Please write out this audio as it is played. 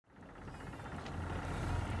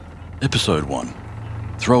Episode 1.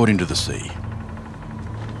 Throw it into the sea.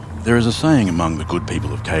 There is a saying among the good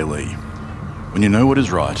people of Kaylee. When you know what is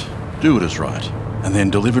right, do what is right, and then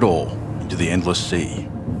deliver it all into the endless sea.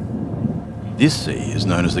 This sea is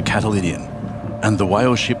known as the Catalydian, and the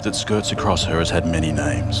whale ship that skirts across her has had many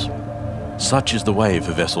names. Such is the wave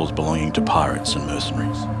for vessels belonging to pirates and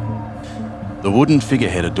mercenaries. The wooden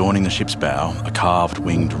figurehead adorning the ship's bow, a carved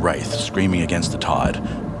winged wraith screaming against the tide,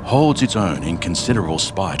 holds its own in considerable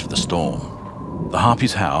spite of the storm. The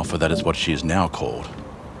Harpy's Howl, for that is what she is now called,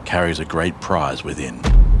 carries a great prize within.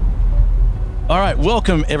 All right,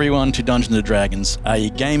 welcome everyone to Dungeons & Dragons, a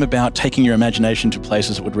game about taking your imagination to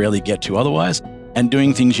places it would rarely get to otherwise, and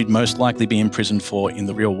doing things you'd most likely be imprisoned for in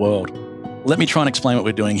the real world. Let me try and explain what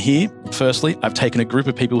we're doing here. Firstly, I've taken a group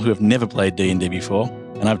of people who have never played D&D before,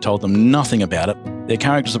 and I've told them nothing about it. Their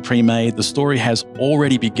characters are pre-made, the story has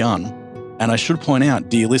already begun, and I should point out,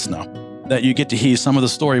 dear listener, that you get to hear some of the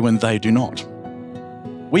story when they do not.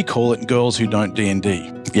 We call it Girls Who Don't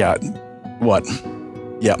D&D. Yeah, what?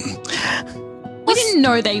 Yeah. We didn't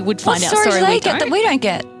know they would find out story they get that we don't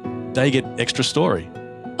get. They get extra story.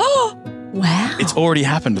 Oh, wow. It's already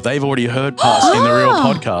happened. They've already heard parts in the real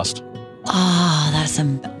podcast. Oh, that's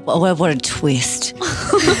what a twist.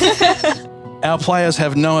 Our players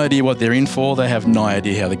have no idea what they're in for. They have no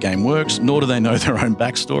idea how the game works, nor do they know their own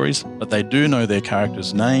backstories, but they do know their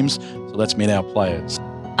characters' names. So let's meet our players.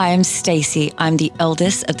 I am Stacey. I'm the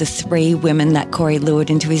eldest of the 3 women that Corey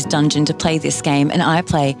lured into his dungeon to play this game, and I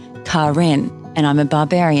play Karen, and I'm a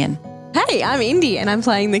barbarian. Hey, I'm Indy, and I'm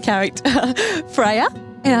playing the character Freya,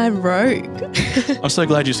 and I'm Rogue. I'm so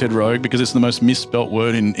glad you said rogue because it's the most misspelt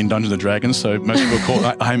word in Dungeons & Dragons. So most people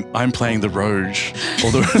call I'm playing the rogue.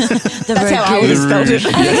 Or That's how I would have spelled it.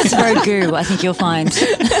 I think it's Rogu, I think you'll find.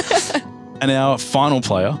 And our final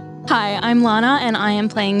player. Hi, I'm Lana, and I am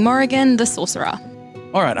playing Morrigan, the sorcerer.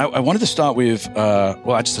 All right, I wanted to start with,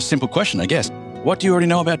 just a simple question, I guess. What do you already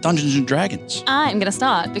know about Dungeons & Dragons? I'm going to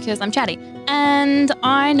start because I'm chatty. And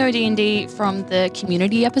I know D&D from the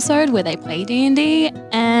community episode where they play D&D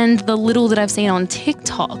and the little that I've seen on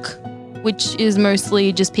TikTok, which is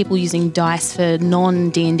mostly just people using dice for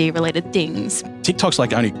non-D&D related things. TikTok's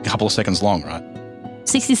like only a couple of seconds long, right?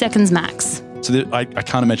 60 seconds max. So I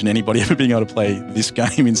can't imagine anybody ever being able to play this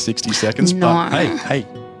game in 60 seconds. No. But hey,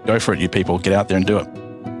 go for it, you people. Get out there and do it.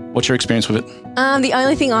 What's your experience with it? The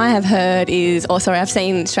only thing I have heard is, I've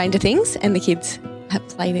seen Stranger Things, and the kids have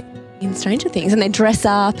played it in Stranger Things, and they dress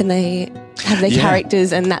up and they have their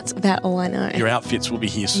characters, and that's about all I know. Your outfits will be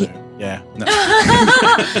here soon. Yeah. No.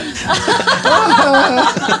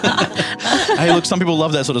 Hey, look, some people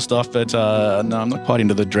love that sort of stuff, but no, I'm not quite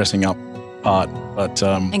into the dressing up part. But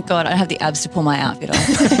Thank God I don't have the abs to pull my outfit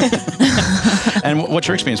off. And what's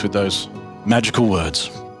your experience with those magical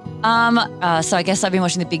words? So I guess I've been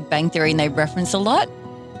watching The Big Bang Theory and they reference a lot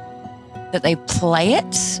that they play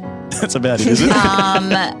it. That's about it, is it?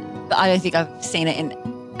 But I don't think I've seen it in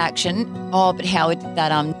action. Oh, but Howard did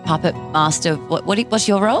that puppet master. What's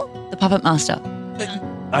your role? The puppet master.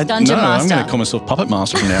 Dungeon master. I'm going to call myself puppet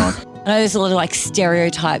master from now on. I know there's a lot of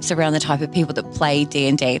stereotypes around the type of people that play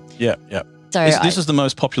D&D. Yeah. So this is the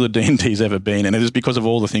most popular D&D's ever been, and it is because of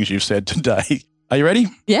all the things you've said today. Are you ready?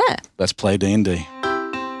 Yeah. Let's play D&D.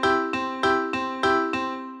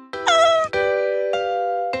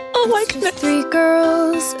 Oh my goodness. 3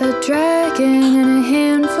 girls, a dragon, and a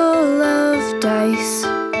handful of dice.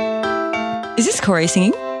 Is this Corey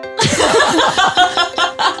singing?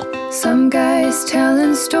 Some guys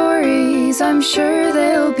telling stories, I'm sure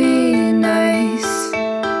they'll be nice.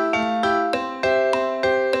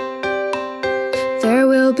 There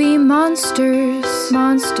will be monsters,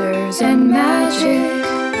 and magic,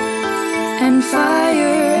 and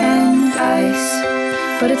fire and ice.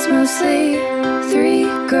 But it's mostly 3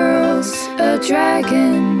 girls, a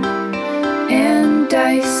dragon, and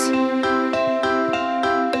dice.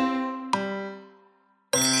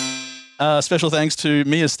 Special thanks to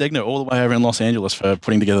Mia Stegner all the way over in Los Angeles for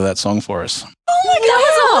putting together that song for us. Oh my God,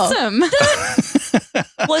 that was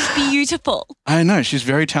awesome. Was beautiful. I know. She's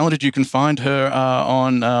very talented. You can find her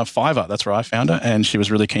on Fiverr. That's where I found her. And she was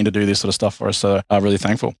really keen to do this sort of stuff for us. So I'm really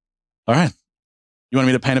thankful. All right. You want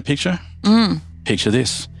me to paint a picture? Picture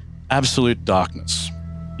this. Absolute darkness.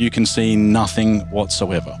 You can see nothing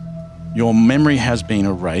whatsoever. Your memory has been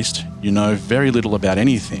erased. You know very little about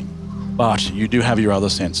anything. But you do have your other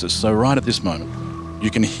senses. So right at this moment,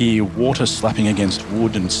 you can hear water slapping against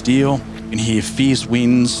wood and steel. You can hear fierce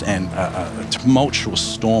winds and a tumultuous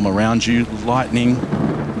storm around you, lightning.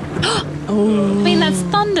 I mean, that's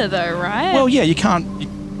thunder though, right? Well, yeah, you can't.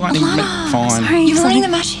 Lightning, fine. Sorry, you're learning the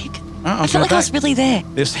magic. I felt like I was really there.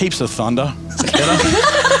 There's heaps of thunder. Is that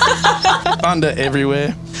better? Thunder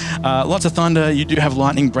everywhere. Lots of thunder. You do have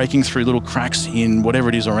lightning breaking through little cracks in whatever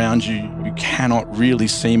it is around you. You cannot really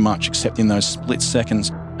see much except in those split seconds.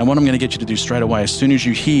 And what I'm going to get you to do straight away, as soon as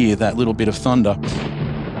you hear that little bit of thunder,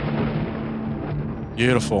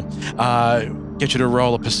 beautiful, get you to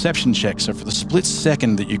roll a perception check. So for the split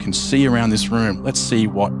second that you can see around this room, let's see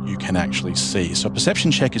what you can actually see. So a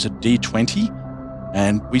perception check is a D20.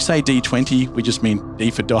 And we say D20, we just mean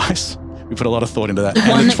D for dice. We put a lot of thought into that. The and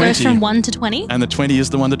one the that 20, goes from 1 to 20? And the 20 is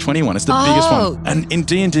the one to 21. It's the biggest one. And in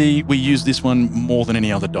D&D, we use this one more than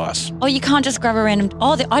any other dice. Oh, you can't just grab a random.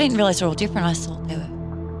 I didn't realize they're all different. I thought they were.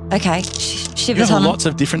 Okay. You Shivers have on. lots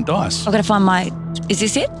of different dice. I've got to find my. Is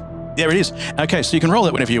this it? There it is. Okay, so you can roll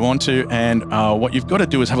it whenever you want to. And what you've got to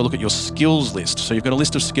do is have a look at your skills list. So you've got a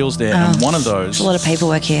list of skills there. And one of those. There's a lot of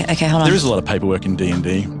paperwork here. Okay, hold on. There is a lot of paperwork in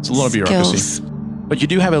D&D. It's a lot of bureaucracy. Skills. But you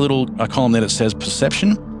do have a column there that says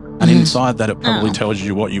perception. And inside that, it probably tells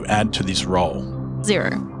you what you add to this roll.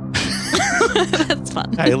 0. That's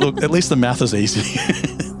fun. Hey, look, at least the math is easy.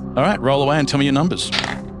 All right, roll away and tell me your numbers.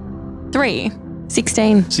 3.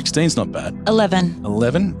 16. 16's not bad. 11.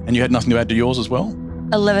 11. And you had nothing to add to yours as well?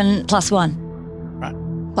 11 plus 1.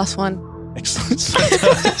 +1. Excellent.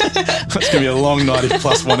 That's going to be a long night if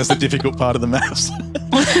 +1 is the difficult part of the maths.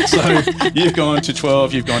 So you've gone to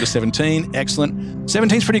 12, you've gone to 17. Excellent.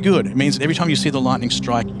 17's pretty good. It means every time you see the lightning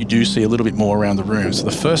strike, you do see a little bit more around the room. So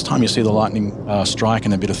the first time you see the lightning strike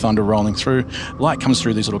and a bit of thunder rolling through, light comes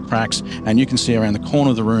through these little cracks, and you can see around the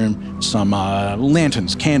corner of the room some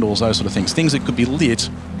lanterns, candles, those sort of things. Things that could be lit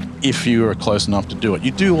if you were close enough to do it.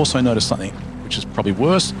 You do also notice something, which is probably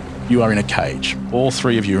worse. You are in a cage. All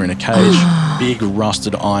three of you are in a cage. Big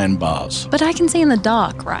rusted iron bars. But I can see in the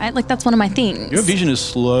dark, right? Like, that's one of my things. Your vision is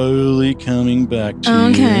slowly coming back to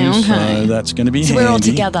Okay, you. okay. So that's going to be So handy. we're all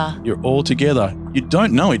together. You're all together. You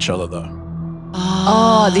don't know each other, though.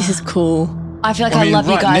 Oh, this is cool. I feel like I mean, love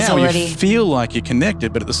right you guys now already. you feel like you're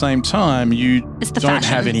connected, but at the same time, you It's the don't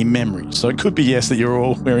fashion. have any memories. So it could be, yes, that you're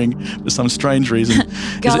all wearing for some strange reason.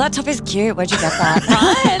 Girl, Is it- that top is cute. Where'd you get that?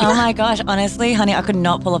 Right? Oh my gosh. Honestly, honey, I could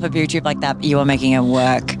not pull off a boob tube like that, but you are making it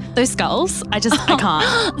work. Those skulls, I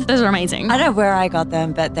can't. Those are amazing. I don't know where I got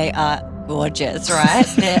them, but they are gorgeous, right?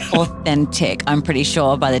 They're authentic, I'm pretty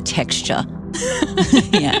sure, by the texture.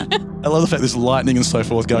 Yeah. I love the fact there's lightning and so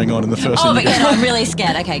forth going on in the first Oh, thing. but yeah, no, I'm really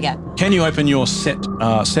scared. Okay, yeah. Can you open your set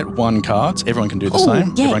one cards? Everyone can do the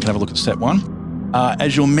same. yeah. Everyone can have a look at set one.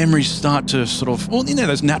 As your memories start to sort of, well, you know,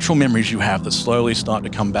 those natural memories you have that slowly start to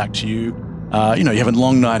come back to you. You know, you have a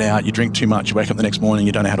long night out, you drink too much, you wake up the next morning,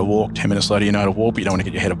 you don't know how to walk. 10 minutes later, you know how to walk, but you don't want to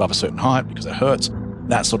get your head above a certain height because it hurts.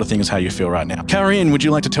 That sort of thing is how you feel right now. Karine, would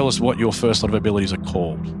you like to tell us what your first lot of abilities are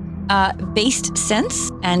called? Beast sense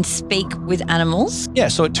and speak with animals. Yeah,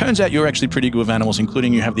 so it turns out you're actually pretty good with animals,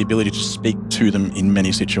 including you have the ability to speak to them in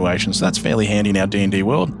many situations. So that's fairly handy in our D&D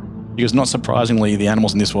world, because not surprisingly, the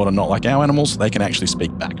animals in this world are not like our animals. They can actually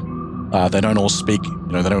speak back. They don't all speak, you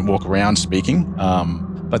know, they don't walk around speaking,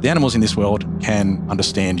 but the animals in this world can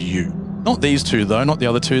understand you. Not these two, though, not the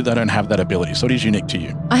other two. They don't have that ability, so it is unique to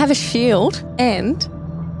you. I have a shield and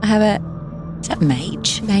I have a Is that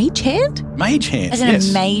mage? mage hand. Mage hand, As in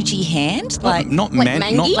yes. a magey hand? Like not like man,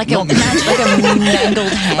 mangy? not like not a mangled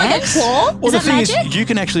hand? Like a claw. Well, the that thing magic? is, you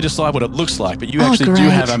can actually decide what it looks like, but you Oh, actually do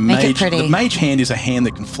great. have a Make it mage. pretty. The mage hand is a hand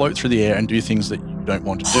that can float through the air and do things that you don't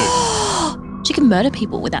want to do. She can murder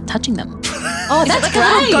people without touching them. Oh, that's like a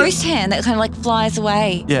little great. ghost hand that kind of like flies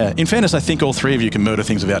away. Yeah, in fairness, I think all three of you can murder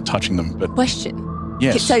things without touching them, but Question.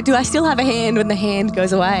 yes. So do I still have a hand when the hand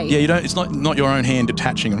goes away? Yeah, you don't. It's not your own hand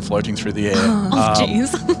detaching and floating through the air. Oh,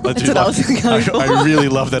 jeez. That's what I was going for. I really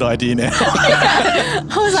love that idea now. I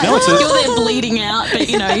was like, Now it's a- You're there bleeding out, but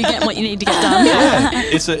you know, you get what you need to get done. yeah,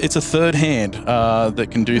 it's a third hand that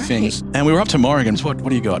can do things. And we were up to Morrigan's. What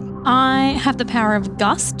do you got? I have the power of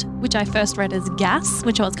gust, which I first read as gas,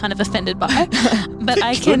 which I was kind of offended by. But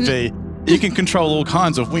I Could can. be. You can control all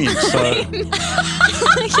kinds of wind. So You're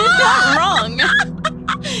not wrong.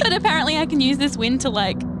 But apparently, I can use this wind to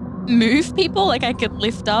like move people. Like I could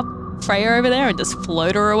lift up Freya over there and just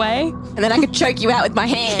float her away. and then I could choke you out with my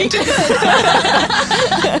hand.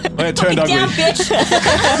 well, it turned ugly. Down, bitch.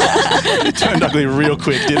 It turned ugly real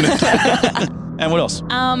quick, didn't it? And what else?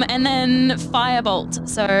 And then firebolt.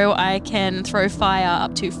 So I can throw fire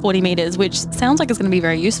up to 40 meters, which sounds like it's going to be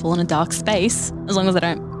very useful in a dark space, as long as they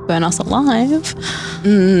don't burn us alive.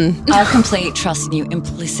 I have complete trust in you,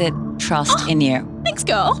 implicit trust in you. Thanks,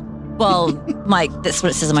 girl. Well, that's what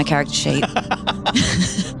it says on my character sheet.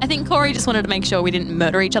 I think Corey just wanted to make sure we didn't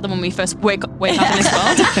murder each other when we first wake up in this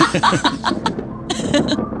world.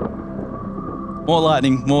 More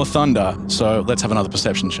lightning, more thunder. So let's have another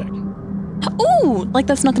perception check. Ooh, like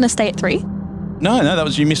that's not going to stay at 3? No, that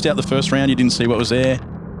was you missed out the first round. You didn't see what was there.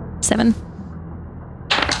 7.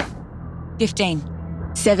 15.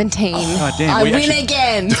 17. Oh, damn. I We win actually-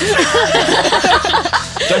 again.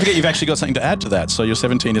 Don't forget, you've actually got something to add to that. So your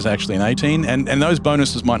 17 is actually an 18. And those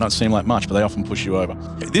bonuses might not seem like much, but they often push you over.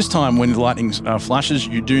 This time, when the lightning flashes,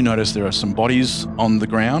 you do notice there are some bodies on the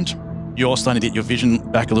ground. You're starting to get your vision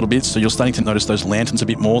back a little bit. So you're starting to notice those lanterns a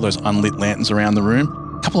bit more, those unlit lanterns around the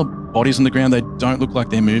room. A couple of bodies on the ground. They don't look like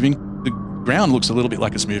they're moving. The ground looks a little bit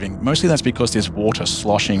like it's moving. Mostly that's because there's water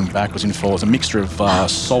sloshing backwards and forwards, a mixture of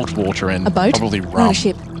salt water and A boat? probably Or rum. a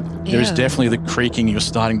ship. There is definitely the creaking. You're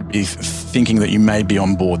starting to be thinking that you may be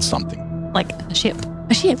on board something. Like a ship.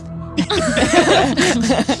 A ship.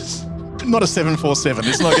 Not a 747.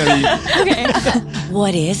 It's not going to be... Okay.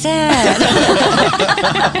 What is it?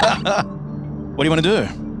 What do you want to do?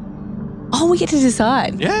 Oh, we get to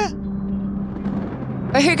decide. Yeah.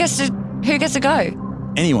 But who gets to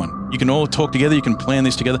go? Anyone. You can all talk together. You can plan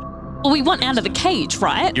this together. Well, we want out of the cage,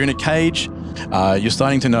 right? You're in a cage. You're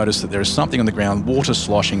starting to notice that there is something on the ground, water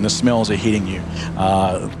sloshing, the smells are hitting you.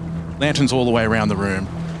 Lanterns all the way around the room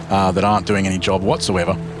that aren't doing any job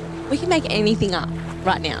whatsoever. We can make anything up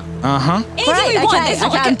right now. Uh-huh. Anything we want. Okay, There's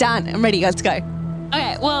not like I'm a- done. I'm ready. Let's go.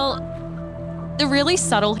 Okay, well, the really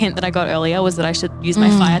subtle hint that I got earlier was that I should use my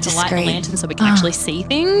fire to light the discreet. lantern so we can actually see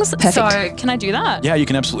things. Perfect. So can I do that? Yeah, you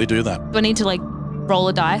can absolutely do that. Do I need to like roll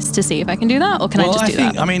a dice to see if I can do that, or can I just do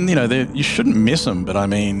think, that? I mean, you shouldn't miss them, but I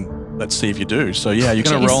mean, let's see if you do. So yeah, you're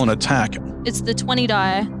going to Jeez. roll an attack. It's the 20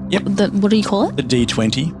 die. Yep. What do you call it? The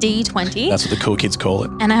D20. D20. That's what the cool kids call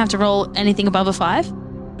it. And I have to roll anything above a 5? No,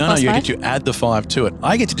 Plus you five? get to add the 5 to it.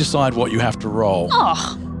 I get to decide what you have to roll.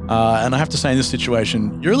 Oh, And I have to say, in this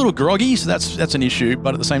situation, you're a little groggy, so that's an issue.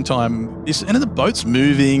 But at the same time, the boat's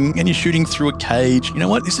moving, and you're shooting through a cage. You know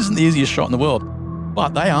what? This isn't the easiest shot in the world,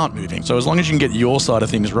 but they aren't moving. So as long as you can get your side of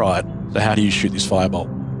things right, so how do you shoot this firebolt?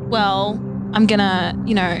 well, I'm gonna,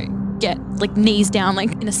 get like knees down,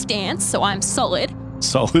 like in a stance, so I'm solid.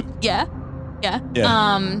 Solid. Yeah. Yeah. Yeah.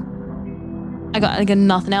 I got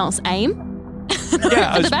nothing else. Aim.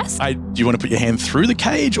 Yeah. For the best. Do you want to put your hand through the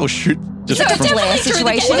cage or shoot just So from? flare Through the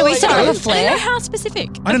situation. cage. Do we start with a I don't flare? know how specific.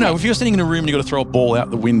 I don't know. If you're standing in a room and you've got to throw a ball out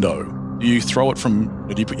the window, do you throw it from?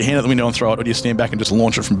 Do you put your hand out the window and throw it, or do you stand back and just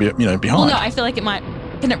launch it from behind? Well, no, I feel like it might.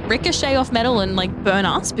 Can it ricochet off metal and like burn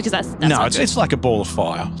us? Because that's No, not it's, good. it's like a ball of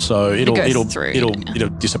fire, so it'll goes through, it'll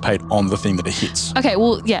dissipate on the thing that it hits, Okay,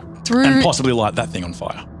 well, yeah, through. and possibly light that thing on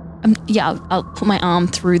fire. Yeah, I'll put my arm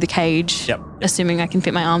through the cage. Yep. Assuming I can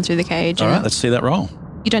fit my arm through the cage. All yeah. right, let's see that roll.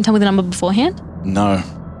 You don't tell me the number beforehand, No,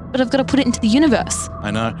 but I've got to put it into the universe.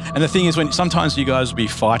 I know. And the thing is, when sometimes you guys will be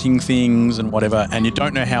fighting things and whatever, and you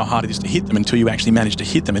don't know how hard it is to hit them until you actually manage to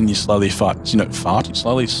hit them, and you slowly you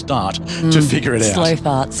slowly start to figure it Slow out.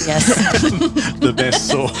 farts, yes. The best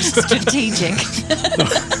source. Strategic.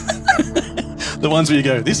 The ones where you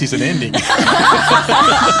go, this is an ending.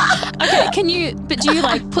 Okay, do you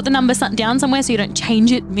like put the number down somewhere so you don't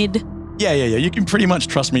change it mid? Yeah. You can pretty much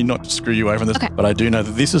trust me not to screw you over on this, Okay. but I do know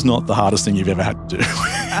that this is not the hardest thing you've ever had to do.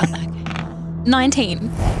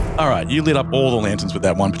 19. All right, you lit up all the lanterns with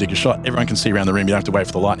that one particular shot. Everyone can see around the room. You don't have to wait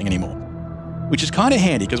for the lightning anymore, which is kind of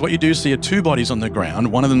handy because what you do see are 2 bodies on the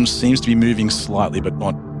ground. One of them seems to be moving slightly, but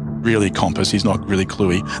not really compass. He's not really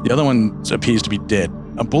cluey. The other one appears to be dead.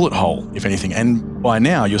 A bullet hole, if anything. And by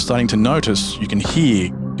now, you're starting to notice, you can hear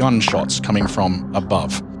gunshots coming from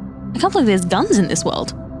above. I can't believe there's guns in this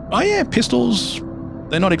world. Oh yeah, pistols.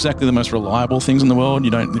 They're not exactly the most reliable things in the world.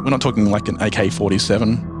 We're not talking like an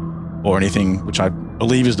AK-47 or anything, which I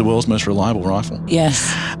believe is the world's most reliable rifle.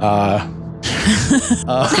 Yes.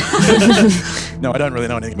 No, I don't really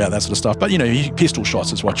know anything about that sort of stuff. But pistol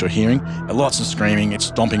shots is what you're hearing. Lots of screaming. It's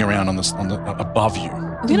stomping around on the above you.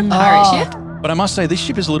 Are we on a pirate ship? But I must say, this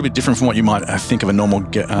ship is a little bit different from what you might think of a normal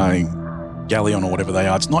galleon or whatever they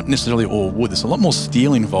are. It's not necessarily all wood. There's a lot more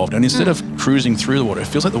steel involved. And instead of cruising through the water, it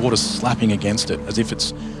feels like the water's slapping against it, as if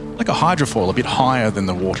it's like a hydrofoil, a bit higher than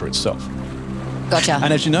the water itself. Gotcha.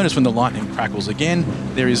 And as you notice, when the lightning crackles again,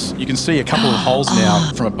 you can see a couple of holes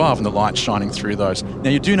now from above, and the light's shining through those. Now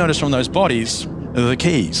you do notice from those bodies the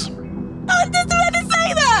keys. I was just about to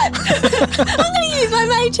say that. I'm going to use my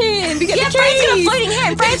mage hand to get Yeah, the Fran's got a keys. floating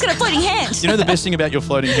hand. Fran's got a floating hand. You know the best thing about your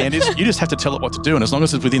floating hand is you just have to tell it what to do, and as long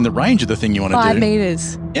as it's within the range of the thing you want to 5 do.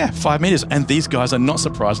 meters. Yeah, 5 meters. And these guys are not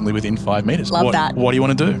surprisingly within 5 meters. Love that. What do you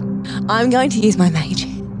want to do? I'm going to use my mage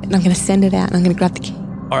hand and I'm going to send it out and I'm going to grab the key.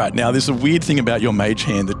 All right, now there's a weird thing about your mage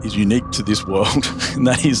hand that is unique to this world, and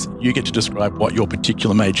that is you get to describe what your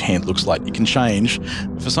particular mage hand looks like. It can change.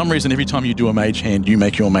 For some reason, every time you do a mage hand, you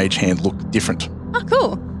make your mage hand look different. Oh,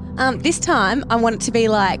 cool. This time, I want it to be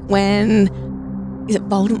like when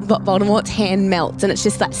Voldemort's hand melts and it's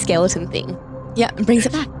just that skeleton thing. Yeah, and brings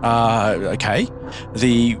it back. Okay.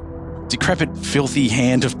 The decrepit, filthy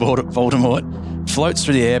hand of Voldemort floats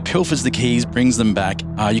through the air, pilfers the keys, brings them back.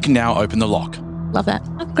 You can now open the lock. Love that.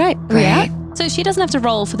 Great. Are we out? So she doesn't have to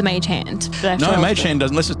roll for the mage hand. No, mage hand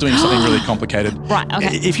doesn't, unless it's doing something really complicated. Right,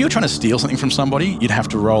 okay. If you're trying to steal something from somebody, you'd have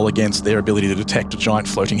to roll against their ability to detect a giant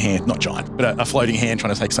floating hand. Not giant, but a floating hand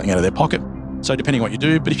trying to take something out of their pocket. So depending what you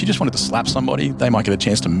do, but if you just wanted to slap somebody, they might get a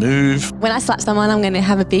chance to move. When I slap someone, I'm going to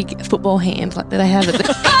have a big football hand like that they have at the...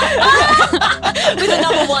 With a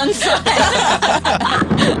number 1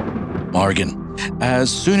 side. Morrigan,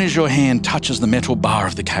 as soon as your hand touches the metal bar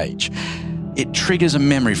of the cage, it triggers a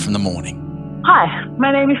memory from the morning. Hi,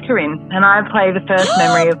 my name is Corinne, and I play the first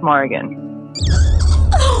memory of Morrigan.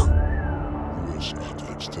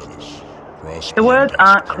 The words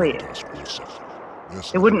aren't clear.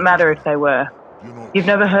 It wouldn't matter if they were. You've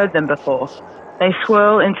never heard them before. They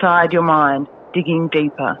swirl inside your mind, digging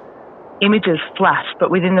deeper. Images flash,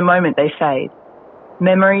 but within the moment they fade.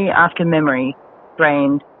 Memory after memory,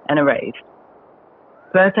 drained and erased.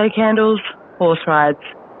 Birthday candles, horse rides,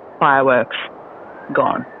 fireworks,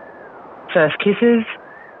 gone. First kisses,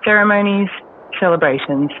 ceremonies,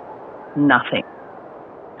 celebrations, nothing.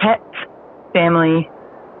 Pets, family,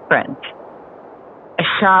 friends. A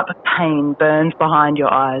sharp pain burns behind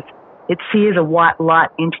your eyes. It sears a white light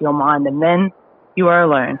into your mind, and then you are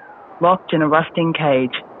alone, locked in a rusting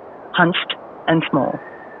cage, hunched and small.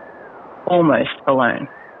 Almost alone.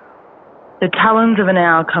 The talons of an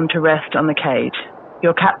owl come to rest on the cage.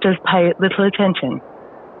 Your captors pay it little attention.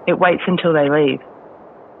 It waits until they leave.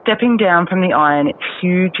 Stepping down from the iron, its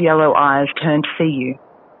huge yellow eyes turn to see you.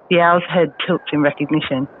 The owl's head tilts in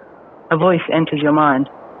recognition. A voice enters your mind.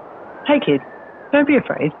 Hey kid, don't be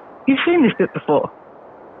afraid. You've seen this bit before.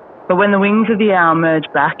 But when the wings of the owl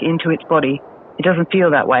merge back into its body, it doesn't feel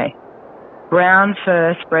that way. Brown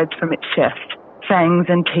fur spreads from its chest. Fangs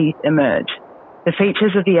and teeth emerge. The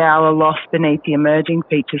features of the owl are lost beneath the emerging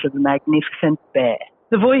features of the magnificent bear.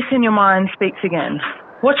 The voice in your mind speaks again.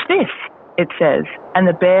 Watch this, it says, and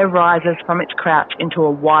the bear rises from its crouch into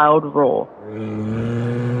a wild roar.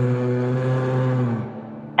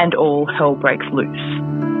 And all hell breaks loose.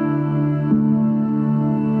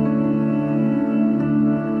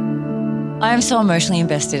 I am so emotionally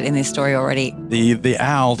invested in this story already. The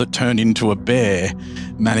owl that turned into a bear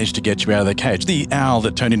managed to get you out of the cage. The owl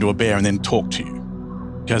that turned into a bear and then talked to you.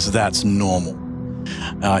 Because that's normal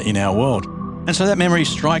in our world. And so that memory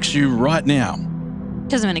strikes you right now.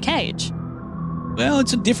 Because I'm in a cage. Well,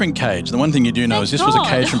 it's a different cage. The one thing you do know is this was a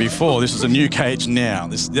cage from before. This is a new cage now.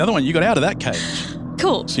 The other one, you got out of that cage.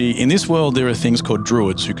 Cool. See, in this world, there are things called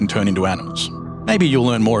druids who can turn into animals. Maybe you'll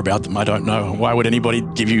learn more about them. I don't know. Why would anybody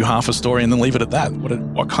give you half a story and then leave it at that?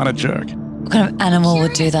 What kind of jerk? What kind of animal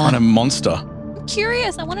would do that? What kind of monster? I'm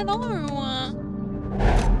curious. I want to know.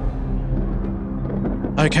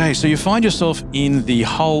 Okay, so you find yourself in the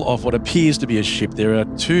hull of what appears to be a ship. There are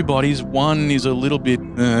two bodies. One is a little bit,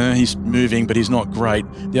 he's moving, but he's not great.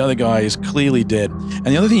 The other guy is clearly dead. And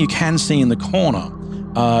the other thing you can see in the corner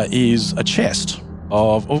is a chest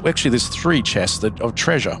actually there's 3 chests of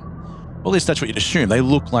treasure. Well, at least that's what you'd assume. They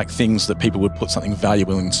look like things that people would put something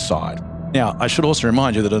valuable inside. Now, I should also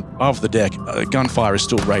remind you that above the deck, gunfire is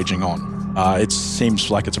still raging on. It seems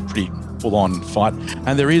like it's a pretty full-on fight.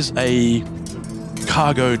 And there is a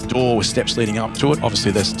cargo door with steps leading up to it.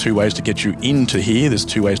 Obviously, there's 2 ways to get you into here. There's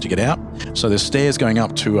 2 ways to get out. So there's stairs going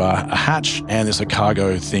up to a hatch, and there's a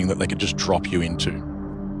cargo thing that they could just drop you into.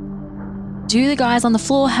 Do the guys on the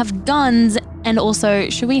floor have guns? And also,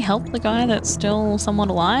 should we help the guy that's still somewhat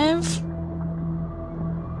alive?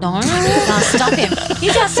 No? Stop him.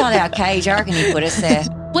 He's outside our cage. I reckon he put us there.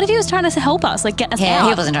 What if he was trying to help us, like get us out? Yeah,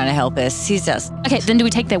 he wasn't trying to help us. He's just... Okay, then do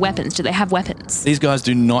we take their weapons? Do they have weapons? These guys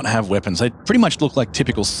do not have weapons. They pretty much look like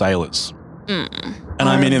typical sailors. And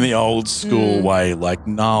I mean in the old school way, like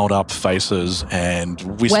gnarled up faces and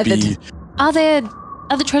wispy. Weathered.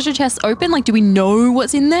 Are the treasure chests open? Like, do we know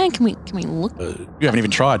what's in there? Can we look? You haven't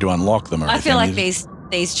even tried to unlock them or anything. I feel like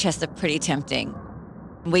these chests are pretty tempting.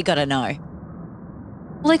 We got to know.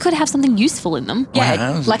 Well, they could have something useful in them.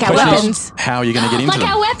 Yeah, Wow. like our Question is, weapons. how are you going to get into Like them?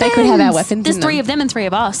 our weapons. They could have our weapons There's in 3 them. of them and 3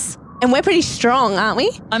 of us. And we're pretty strong, aren't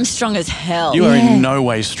we? I'm strong as hell. You are in no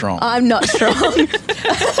way strong. I'm not strong. No,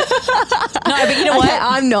 but you know what? Okay,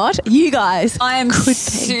 I'm not. You guys. I am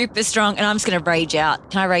super strong, and I'm just going to rage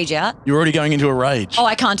out. Can I rage out? You're already going into a rage. Oh,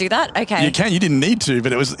 I can't do that? Okay. You can. You didn't need to,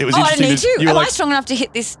 but it was Oh, I interesting. don't need to. You were Am I like, strong enough to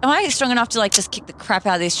hit this? Am I strong enough to like just kick the crap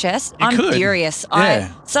out of this chest? You I'm could. furious.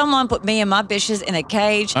 Yeah. Someone put me and my bitches in a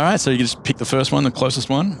cage, all right, so you can just pick the first one, the closest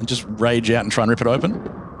one, and just rage out and try and rip it open?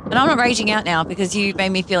 and I'm not raging out now because you made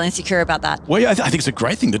me feel insecure about that. Well, yeah, I think it's a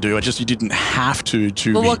great thing to do. I just you didn't have to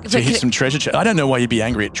hit some treasure chest. I don't know why you'd be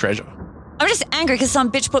angry at treasure. I'm just angry because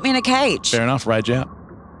some bitch put me in a cage. Fair enough, rage out.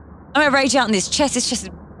 I'm going to rage out in this chest. It's just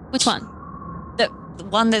Which one? the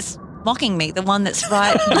one that's mocking me, the one that's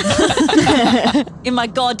right in my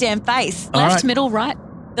goddamn face. All Left, right. middle, right.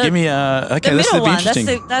 Give me okay. The That's middle be one.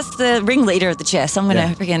 interesting. That's the ringleader of the chest. I'm gonna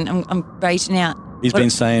Yeah. freaking. I'm raging out. He's been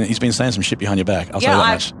saying some shit behind your back. I'll Yeah, say that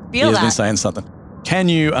I much. feel He has been that. saying something. Can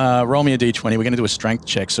you roll me a d20? We're going to do a strength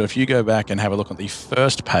check. So if you go back and have a look at the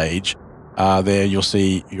first page, there you'll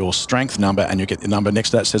see your strength number, and you get the number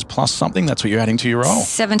next to that says plus something. That's what you're adding to your roll.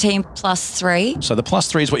 17 plus 3. So the plus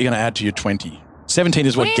 3 is what you're going to add to your 20. 17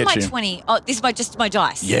 is what What do you mean gets my you. 20? Oh, this is just my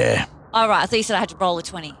dice. Yeah, All right. I thought you said I had to roll a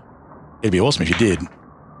 20. it'd be awesome if you did.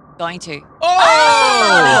 Going to. Oh!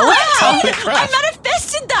 Wow! Holy crap. I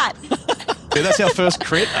manifested that. Yeah, that's our first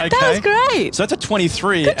crit. Okay. That was great. So that's a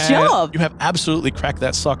 23. Good and job. You have absolutely cracked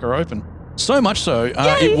that sucker open. So much so,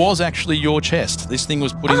 it was actually your chest. This thing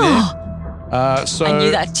was put in there. So I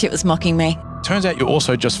knew that shit was mocking me. turns out you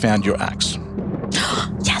also just found your axe.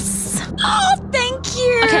 Yes. Oh, thank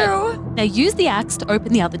you. Okay. Now use the axe to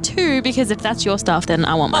open the other two because if that's your stuff, then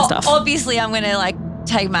I want my stuff. Obviously, I'm going to like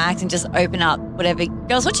take my axe and just open up whatever.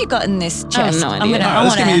 Girls, what you got in this chest? no I'm idea. gonna. All I right,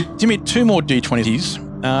 want let's to. give me 2 more d20s,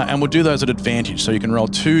 and we'll do those at advantage. So you can roll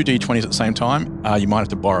 2 d20s at the same time. You might have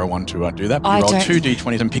to borrow one to do that. But I you roll don't- 2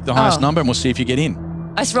 d20s and pick the highest Oh. number, and we'll see if you get in.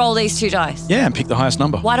 I just roll these 2 dice. Yeah, and pick the highest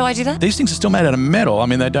number. Why do I do that? These things are still made out of metal. I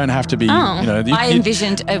mean, they don't have to be. Oh. You know, I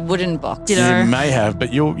envisioned a wooden box. Did you I? may have,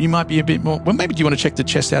 but you might be a bit more. Well, maybe do you want to check the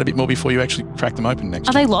chest out a bit more before you actually crack them open next?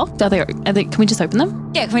 Are they locked? Are they? Can we just open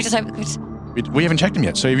them? Yeah, can we just open? We haven't checked them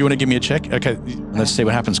yet. So if you want to give me a check, okay, let's see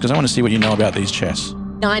what happens because I want to see what you know about these chests.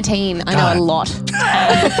 19. I know God. a lot.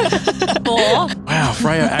 4. Wow,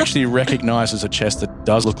 Freya actually recognises a chest that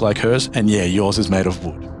does look like hers, and yeah, yours is made of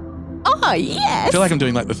wood. Oh, yes. I feel like I'm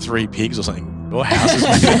doing like the 3 pigs or something. Your house is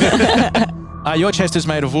made your chest is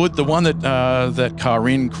made of wood. The one that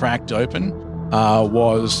Karin cracked open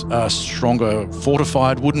was a stronger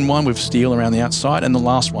fortified wooden one with steel around the outside, and the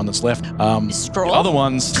last one that's left. Straw? The other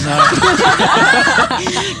ones, no.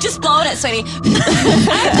 Just blow it, sweetie.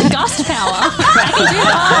 Gust power. I can do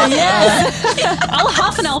that. Yes. I'll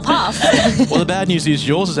huff and I'll puff. Well, the bad news is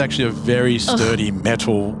yours is actually a very sturdy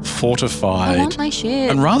metal I fortified want my shit.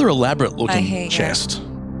 and rather elaborate I looking hear you. chest.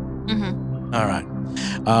 Mm-hmm. All right.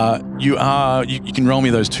 You can roll me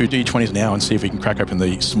those 2 d20s now and see if we can crack open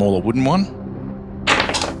the smaller wooden one.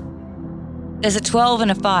 There's a 12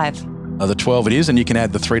 and a 5. The 12 it is, and you can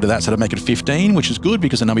add the 3 to that, so to make it 15, which is good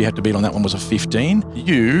because the number you had to beat on that one was a 15.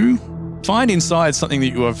 You find inside something that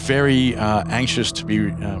you are very anxious to be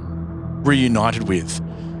reunited with.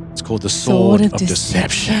 It's called the Sword of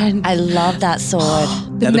Deception. I love that sword.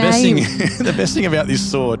 The Now, name. the best thing about this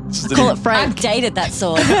sword, this is the Call new- it Frank. I've dated that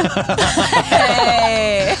sword.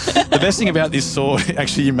 Hey. The best thing about this sword,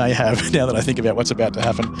 actually you may have, now that I think about what's about to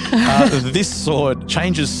happen, this sword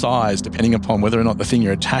changes size depending upon whether or not the thing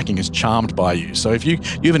you're attacking is charmed by you. So if you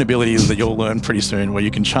have an ability that you'll learn pretty soon where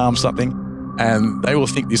you can charm something and they will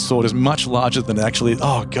think this sword is much larger than it actually,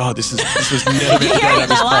 oh God, this was never meant to go You're hearing down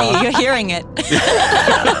this that, aren't you? path. You're hearing it.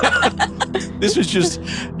 This was just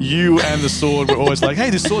you and the sword were always like,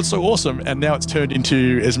 hey, this sword's so awesome. And now it's turned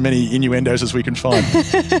into as many innuendos as we can find.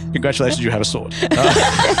 Congratulations, you have a sword. Do you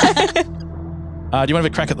want to have a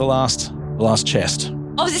crack at the last chest?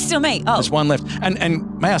 Oh, is this still me? Oh, There's one left. And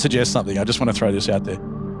may I suggest something? I just want to throw this out there.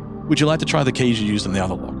 Would you like to try the keys you used in the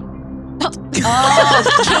other lock?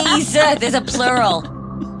 keys. There's a plural.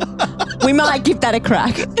 We might give that a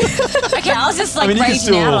crack. Okay, I was just like mean, you can raging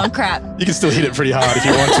still- out on crap. You can still hit it pretty hard if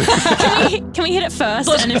you want to. Can we hit it first?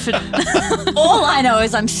 And if it, All I know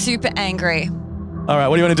is I'm super angry. All right,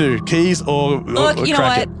 what do you want to do? Keys or Look, you know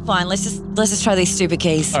crack what? it? Fine, let's just try these stupid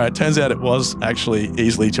keys. All right, turns out it was actually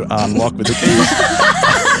easily to unlock with the keys.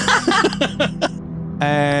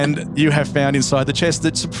 And you have found inside the chest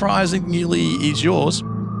that surprisingly is yours,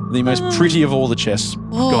 the most pretty of all the chests.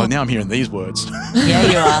 God, now I'm hearing these words. Yeah,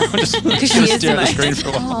 you are. I'm just Because gonna she is stare the at the most. screen for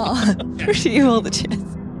a while. Oh, pretty all the chest.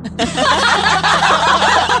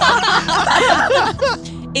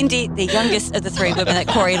 Indeed, the youngest of the 3 women that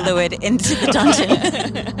Corey lured into the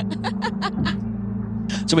dungeon.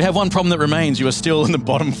 So we have one problem that remains. You are still in the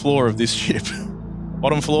bottom floor of this ship.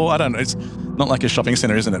 Bottom floor? I don't know. It's not like a shopping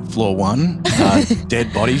centre, isn't it? Floor 1.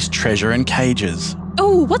 Dead bodies, treasure, and cages.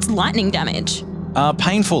 Oh, what's lightning damage?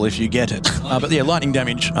 Painful if you get it. But yeah, lightning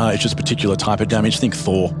damage is just a particular type of damage. Think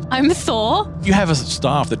Thor. I'm Thor. You have a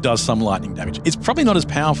staff that does some lightning damage. It's probably not as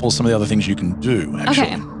powerful as some of the other things you can do, actually.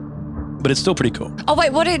 Okay. But it's still pretty cool. Oh,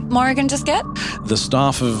 wait, what did Morrigan just get? The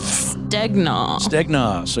staff of Stegnar.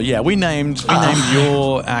 Stegnar. So yeah, we named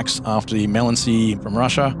your axe after the Melancy from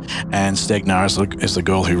Russia, and Stegnar is the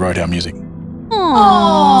girl who wrote our music.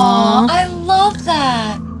 Oh, I love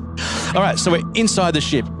that. All right, so we're inside the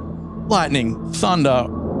ship. Lightning, thunder,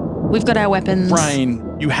 We've got our weapons.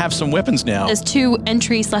 rain. You have some weapons now. There's 2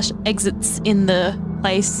 entry/exits in the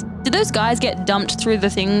place. Did those guys get dumped through the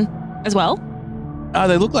thing as well?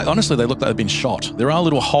 They look like they've been shot. There are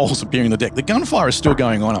little holes appearing in the deck. The gunfire is still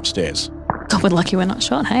going on upstairs. God, we're lucky we're not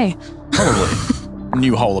shot, hey. Probably. A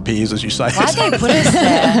new hole appears as you say Why'd it. they put us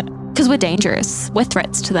there? Because we're dangerous. We're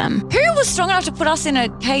threats to them. Who was strong enough to put us in a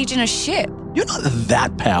cage in a ship? You're not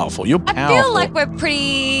that powerful. You're I powerful. feel like we're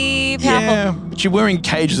pretty powerful. Yeah, but you were in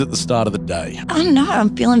cages at the start of the day. I don't know.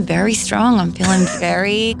 I'm feeling very strong. I'm feeling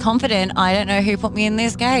very confident. I don't know who put me in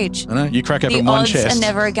this cage. I know. You crack The open one odds chest. are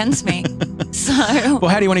never against me. So Well,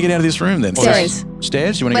 how do you want to get out of this room then? Stairs.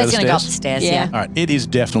 Stairs? You want to we're go just to going to go up the the stairs? stairs, Yeah. yeah. All right. It is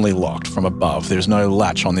definitely locked from above. There's no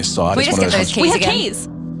latch on this side. We It's just one get of those ones- keys We have again. keys.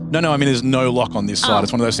 No, I mean there's no lock on this side. Oh.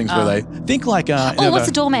 It's one of those things where they think like Oh, what's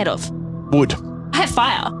the door made of? wood. I have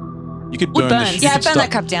fire. You could Wood burn the burns. ship. Yeah, burn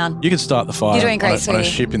that crap down. You could start the fire You're doing great, on a sweetie.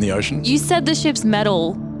 ship in the ocean. You said the ship's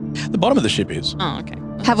metal. The bottom of the ship is. Oh, okay.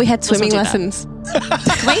 Have we had Let's not swimming do that. lessons?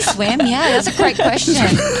 Can we swim? Yeah, that's a great question.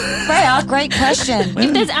 Great question.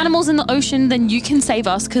 If there's animals in the ocean, then you can save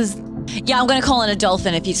us because Yeah, I'm going to call in a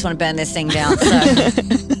dolphin if you just want to burn this thing down. So, do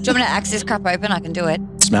you want me to axe this crap open? I can do it.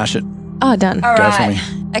 Smash it. Oh, done. All Go for right.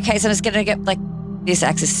 Okay, so I'm just going to get this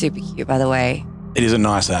axe is super cute, by the way. It is a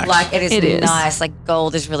nice axe. It is is. nice.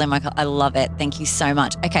 Gold is really my color. I love it. Thank you so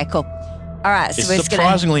much. Okay, cool. All right, so it's we're a just going to.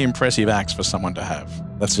 surprisingly impressive axe for someone to have.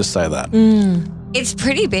 Let's just say that. It's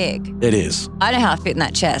pretty big. It is. I don't know how to fit in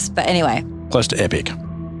that chest, but anyway. Close to epic.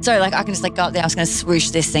 So, I can just go up there. I'm just going to swoosh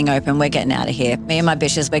this thing open. We're getting out of here. Me and my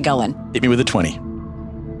bitches, we're going. Hit me with a 20.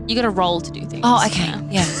 you got to roll to do things. Oh, okay. Yeah.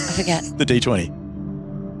 Yeah, I forget. The D20.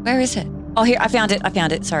 Where is it? Oh, here. I found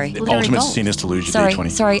it. Sorry. The Literary ultimate gold. sin is to lose your Sorry.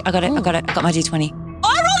 D20. Sorry. I got it. I got my D20. Oh,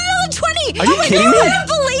 I rolled another 20. Are you oh my kidding God, me? I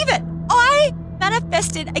don't believe it. I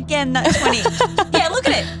manifested again that 20. Yeah, look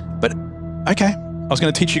at it. But, okay. I was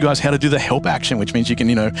going to teach you guys how to do the help action, which means you can,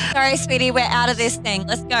 Sorry, sweetie. We're out of this thing.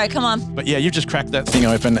 Let's go. Come on. but yeah, you've just cracked that thing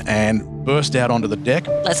open and burst out onto the deck.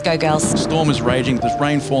 Let's go, girls. Storm is raging, there's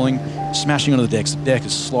rain falling, smashing onto the decks. The deck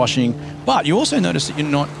is sloshing. But you also notice that you're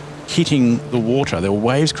not hitting the water. There are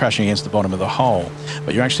waves crashing against the bottom of the hull,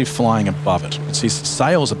 but you're actually flying above it. You can see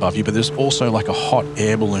sails above you, but there's also like a hot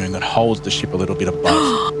air balloon that holds the ship a little bit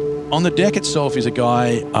above. On the deck itself is a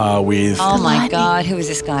guy with... Oh my Lightning. God. Who is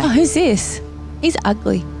this guy? Oh, who's this? He's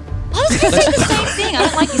ugly. I was going to say the same thing. I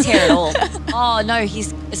don't like his hair at all. Oh, no.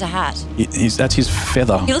 It's a hat. that's his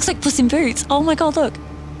feather. He looks like Puss in Boots. Oh my God, look.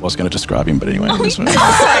 I was going to describe him, but anyway. this one.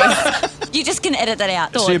 Sorry. You just can edit that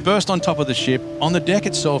out. So you burst on top of the ship. On the deck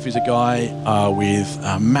itself is a guy with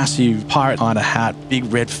a massive pirate kind of hat, big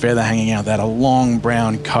red feather hanging out of that, a long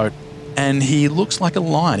brown coat. And he looks like a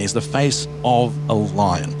lion. He's the face of a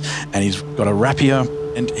lion. And he's got a rapier.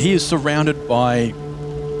 And he is surrounded by,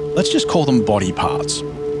 let's just call them body parts.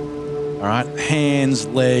 All right? Hands,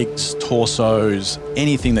 legs, torsos,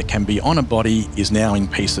 anything that can be on a body is now in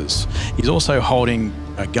pieces. He's also holding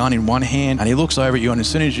a gun in one hand, and he looks over at you, and as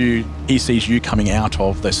soon as he sees you coming out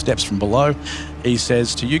of the steps from below, he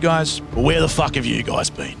says to you guys, "Where the fuck have you guys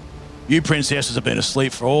been? You princesses have been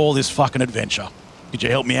asleep for all this fucking adventure. Could you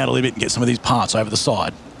help me out a little bit and get some of these parts over the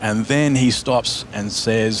side?" And then he stops and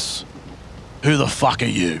says, "Who the fuck are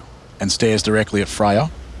you?" and stares directly at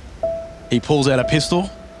Freya. He pulls out a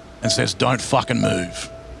pistol and says, "Don't fucking move."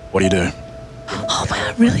 What do you do? Oh my,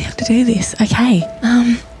 I really have to do this. Okay.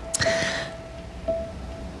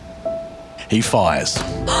 He fires.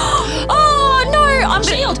 Oh, no. I'm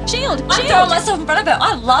Shield. I'm throwing myself in front of her.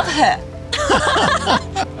 I love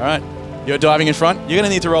her. All right, you're diving in front. You're going to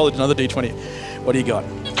need to roll another D20. What do you got?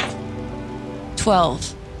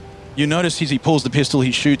 12. You notice as he pulls the pistol,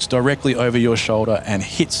 he shoots directly over your shoulder and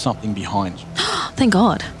hits something behind you. Thank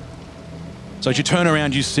God. So as you turn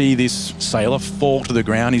around, you see this sailor fall to the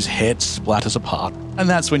ground. His head splatters apart. And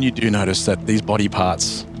that's when you do notice that these body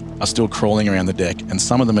parts are still crawling around the deck, and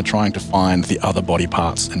some of them are trying to find the other body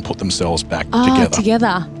parts and put themselves back Oh, together.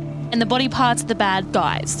 together. and the body parts of the bad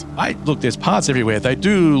guys. Look, there's parts everywhere. They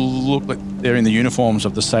do look like they're in the uniforms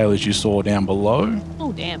of the sailors you saw down below.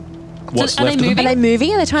 Oh, damn. What's are left they of them? Are they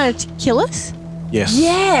moving? Are they trying to kill us? Yes.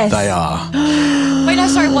 Yes. They are. Wait, no,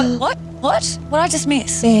 sorry. What? What did I just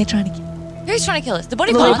miss? They're trying to kill Who's trying to kill us? The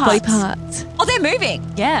body us. parts? Body parts. Oh, they're moving.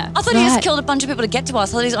 Yeah. I thought he just Right. killed a bunch of people to get to us.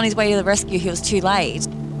 I thought he was on his way to the rescue. He was too late.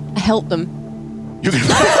 I helped them. You can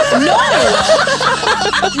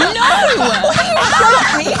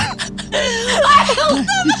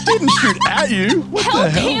didn't shoot at you. What the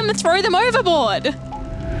Help hell? him throw them overboard.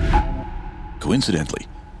 Coincidentally,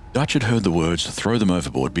 Dutch had heard the words "throw them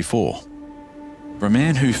overboard" before. For a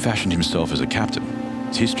man who fashioned himself as a captain,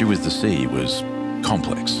 his history with the sea was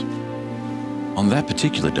complex. On that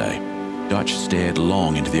particular day, Dutch stared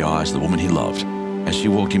long into the eyes of the woman he loved as she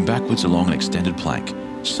walked him backwards along an extended plank,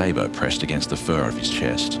 sabre pressed against the fur of his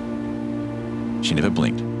chest. She never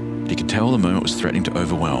blinked, but he could tell the moment was threatening to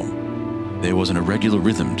overwhelm. There was an irregular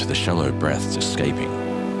rhythm to the shallow breaths escaping.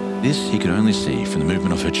 This he could only see from the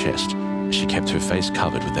movement of her chest as she kept her face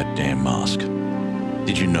covered with that damn mask.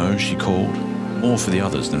 Did you know, she called, more for the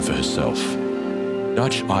others than for herself.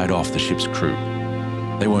 Dutch eyed off the ship's crew.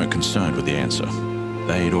 They weren't concerned with the answer.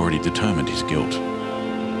 They had already determined his guilt.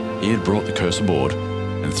 He had brought the curse aboard,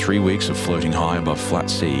 and 3 weeks of floating high above flat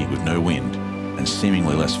sea with no wind and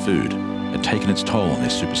seemingly less food had taken its toll on their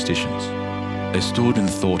superstitions. They stood and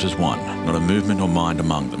thought as one, not a movement or mind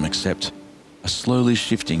among them except a slowly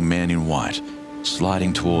shifting man in white,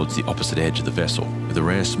 sliding towards the opposite edge of the vessel with a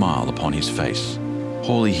rare smile upon his face,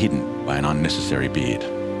 wholly hidden by an unnecessary beard.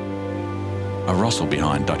 A rustle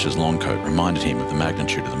behind Dutch's long coat reminded him of the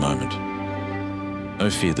magnitude of the moment. "No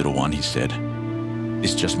fear, little one," he said.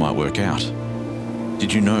 "This just might work out."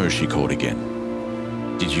 "Did you know?" she called again.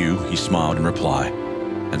 "Did you?" he smiled in reply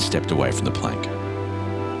and stepped away from the plank.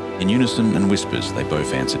 In unison and whispers, they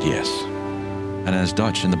both answered yes. And as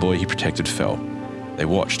Dutch and the boy he protected fell, they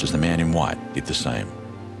watched as the man in white did the same.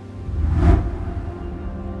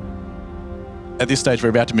 At this stage, we're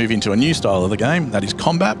about to move into a new style of the game, that is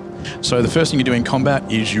combat. So the first thing you do in combat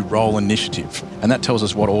is you roll initiative, and that tells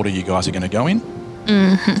us what order you guys are going to go in.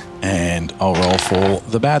 Mm-hmm. And I'll roll for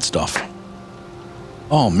the bad stuff.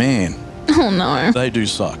 Oh, man. Oh, no. They do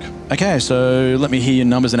suck. Okay, so let me hear your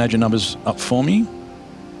numbers and add your numbers up for me.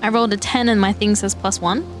 I rolled a 10 and my thing says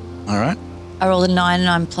 +1. All right. I rolled a 9 and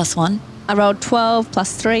I'm +1. I rolled 12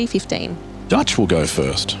 plus 3, 15. Dutch will go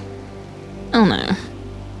first. Oh, no.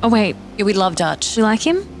 Oh, wait. Yeah, we love Dutch. Do you like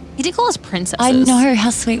him? He did call us princesses. I know. How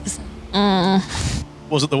sweet was that?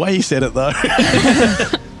 Was it the way he said it, though?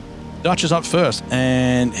 Dutch is up first,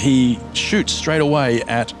 and he shoots straight away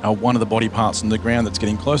at one of the body parts in the ground that's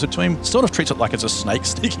getting closer to him. Sort of treats it like it's a snake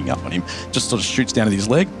sneaking up on him. Just sort of shoots down at his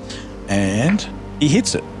leg, and he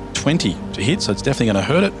hits it. 20 to hit, so it's definitely going to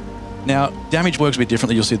hurt it. Now, damage works a bit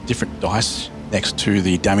differently. You'll see different dice next to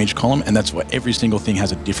the damage column, and that's where every single thing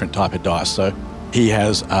has a different type of dice. So he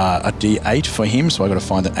has a D8 for him, so I've got to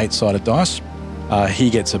find an 8-sided dice. He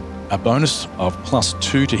gets a bonus of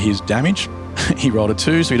 +2 to his damage. He rolled a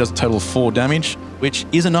 2, so he does a total of 4 damage, which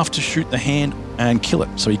is enough to shoot the hand and kill it.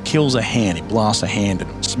 So he kills a hand, he blasts a hand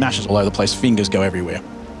and smashes all over the place, fingers go everywhere.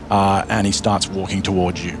 And he starts walking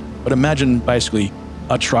towards you. But imagine basically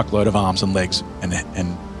a truckload of arms and legs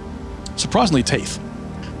and surprisingly teeth.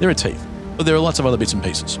 There are teeth, but there are lots of other bits and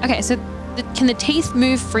pieces. Okay, so can the teeth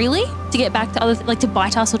move freely to get back to other, like to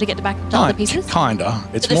bite us or to get back to other pieces? Kinda.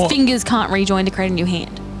 It's But the more. fingers can't rejoin to create a new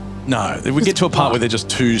hand. No, we get to a part where they're just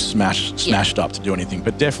too smashed up to do anything.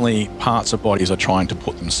 But definitely parts of bodies are trying to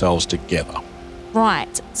put themselves together.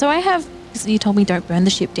 Right. So I have, because you told me don't burn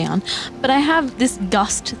the ship down, but I have this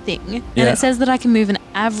gust thing, and Yeah. it says that I can move an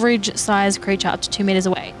average size creature up to 2 meters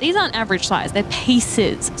away. These aren't average size, they're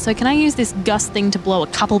pieces. So can I use this gust thing to blow a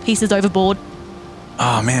couple pieces overboard?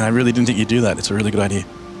 Oh man, I really didn't think you'd do that. It's a really good idea.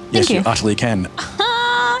 Yes, you. you utterly can.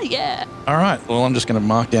 Ah, yeah. All right, well, I'm just going to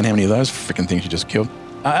mark down how many of those freaking things you just killed.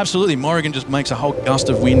 Absolutely, Morrigan just makes a whole gust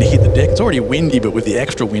of wind hit the deck. It's already windy, but with the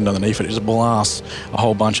extra wind underneath it, it just blasts a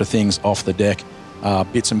whole bunch of things off the deck,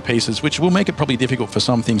 bits and pieces, which will make it probably difficult for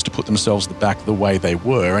some things to put themselves back the way they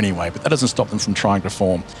were anyway, but that doesn't stop them from trying to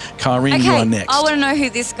form. Kareen, you are next. I want to know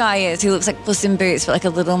who this guy is, who looks like Puss in Boots, but like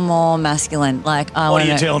a little more masculine. Like, I What want are to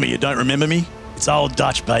you know. telling me? You don't remember me? It's old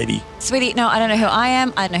Dutch, baby. Sweetie, no, I don't know who I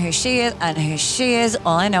am. I don't know who she is. I don't know who she is.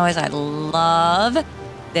 All I know is I love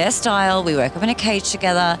their style. We work up in a cage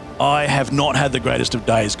together. I have not had the greatest of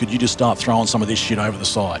days. Could you just start throwing some of this shit over the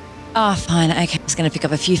side? Oh, fine. Okay, I'm just going to pick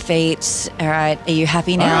up a few feet. All right. Are you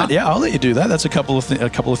happy now? All right, yeah, I'll let you do that. That's a couple of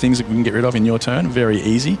things that we can get rid of in your turn. Very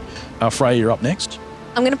easy. Freya, you're up next.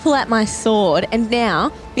 I'm going to pull out my sword, and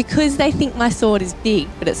now, because they think my sword is big,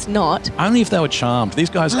 but it's not, Only if they were charmed. These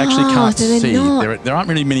guys actually can't so they're see. not. There aren't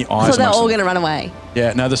really many I eyes. thought they're amongst all them. going to run away.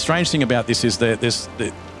 Yeah, no, the strange thing about this is that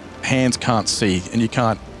the hands can't see, and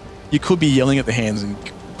you could be yelling at the hands and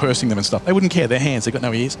cursing them and stuff. They wouldn't care. They're hands. They've got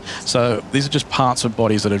no ears. So these are just parts of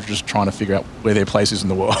bodies that are just trying to figure out where their place is in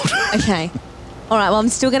the world. Okay. All right, well, I'm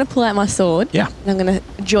still going to pull out my sword. Yeah. And I'm going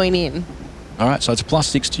to join in. All right, so it's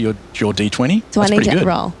 +6 to your D20. So That's I need pretty to good.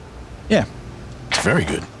 roll. Yeah, it's very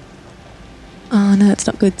good. Oh, no, it's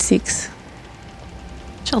not good. 6.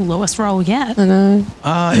 It's your lowest roll yet. I know.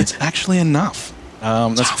 It's actually enough.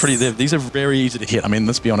 That's pretty. These are very easy to hit. I mean,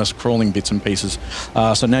 let's be honest, crawling bits and pieces.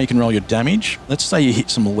 So now you can roll your damage. Let's say you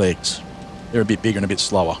hit some legs. They're a bit bigger and a bit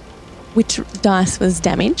slower. Which dice was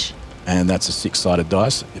damage? And that's a 6-sided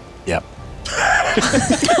dice. Yep.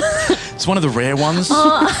 It's one of the rare ones.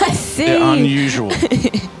 Oh, I see. They're unusual.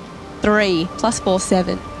 3 + 4,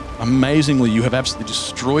 7. Amazingly, you have absolutely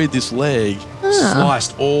destroyed this leg,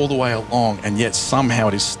 sliced all the way along, and yet somehow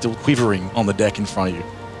it is still quivering on the deck in front of you.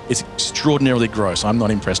 It's extraordinarily gross. I'm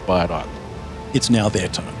not impressed by it either. It's now their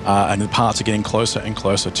turn, and the parts are getting closer and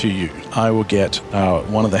closer to you. I will get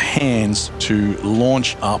one of the hands to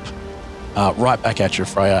launch up right back at you,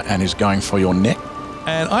 Freya, and is going for your neck.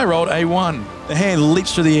 And I rolled a 1. The hand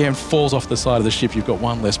leaps through the air and falls off the side of the ship. You've got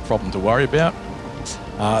one less problem to worry about.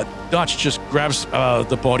 Dutch just grabs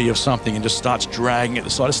the body of something and just starts dragging it to the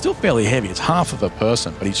side. It's still fairly heavy. It's half of a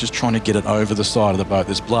person, but he's just trying to get it over the side of the boat.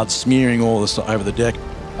 There's blood smearing all over the deck.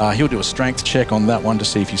 He'll do a strength check on that one to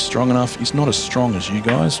see if he's strong enough. He's not as strong as you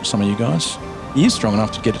guys, some of you guys. He is strong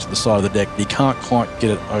enough to get it to the side of the deck, but he can't quite get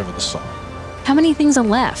it over the side. How many things are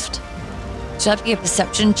left? Should I have to get a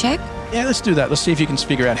perception check? Yeah, let's do that. Let's see if you can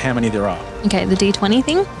figure out how many there are. Okay, the D20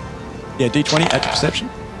 thing. Yeah, D20, add to perception.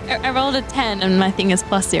 I rolled a 10 and my thing is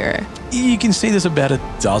 +0. You can see there's about a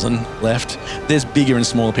dozen left. There's bigger and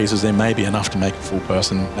smaller pieces. There may be enough to make a full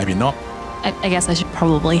person, maybe not. I guess I should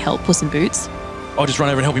probably help Puss in Boots. I'll just run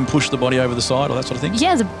over and help him push the body over the side or that sort of thing.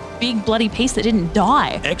 Yeah, it's a big bloody piece that didn't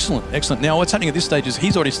die. Excellent, excellent. Now, what's happening at this stage is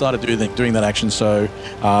he's already started doing that action, so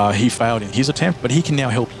he failed in his attempt, but he can now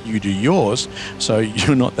help you do yours. So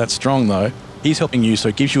you're not that strong, though. He's helping you, so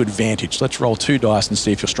it gives you advantage. Let's roll 2 dice and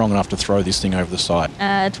see if you're strong enough to throw this thing over the side.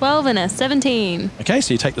 12 and a 17. Okay,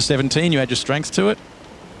 so you take the 17, you add your strength to it.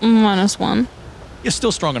 -1. You're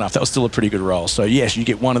still strong enough. That was still a pretty good roll. So yes, you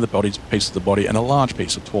get one of the piece of the body and a large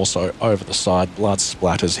piece of torso over the side. Blood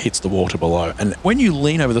splatters, hits the water below. And when you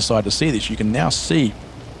lean over the side to see this, you can now see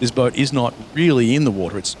this boat is not really in the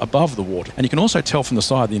water. It's above the water. And you can also tell from the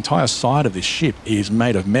side, the entire side of this ship is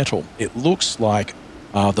made of metal. It looks like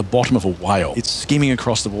the bottom of a whale. It's skimming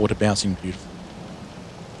across the water, bouncing beautifully.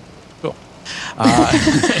 Cool.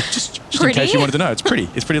 Just in case you wanted to know, it's pretty.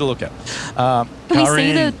 It's pretty to look at.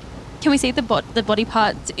 Can we see the body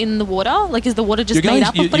parts in the water? Like, is the water just made up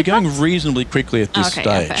of body You're going parts? reasonably quickly at this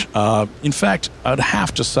stage. In fact, I'd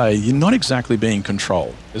have to say you're not exactly being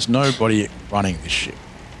controlled. There's nobody running this ship.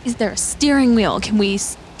 Is there a steering wheel? Can we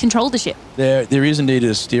control the ship? There is indeed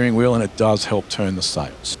a steering wheel, and it does help turn the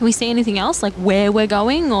sails. Can we see anything else, like where we're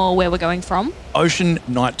going or where we're going from? Ocean,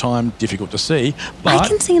 nighttime, difficult to see. But I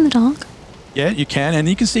can see in the dark. yeah, you can, and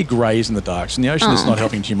you can see greys in the dark. So in the ocean, it's not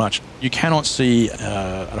helping too much. You cannot see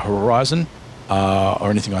a horizon or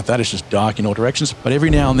anything like that. It's just dark in all directions. But every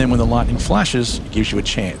now and then when the lightning flashes, it gives you a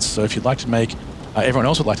chance. So if you'd like to make, everyone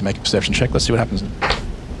else would like to make a perception check. Let's see what happens.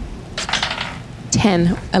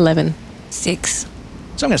 10, 11. 6.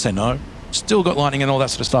 So I'm going to say no. Still got lightning and all that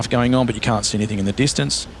sort of stuff going on, but you can't see anything in the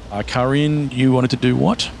distance. Karin, you wanted to do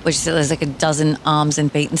what? Which is there's like a dozen arms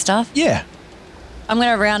and feet and stuff. Yeah. I'm going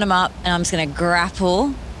to round them up and I'm just going to grapple,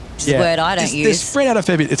 which is a word I don't They're use. spread out a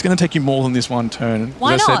fair bit. It's going to take you more than this one turn.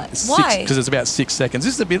 Why As I not? said, Why? Because it's about 6 seconds.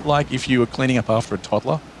 This is a bit like if you were cleaning up after a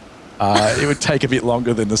toddler. It would take a bit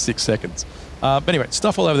longer than the 6 seconds. But anyway,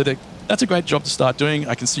 stuff all over the deck. That's a great job to start doing.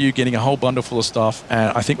 I can see you getting a whole bundle full of stuff,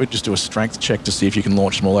 and I think we'd just do a strength check to see if you can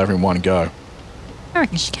launch them all over in one go. I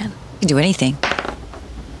reckon she can. You can do anything.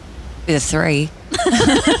 With a 3.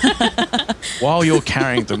 While you're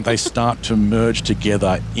carrying them, they start to merge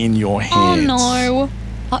together in your hands. Oh, no.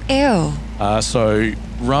 Oh, ew. So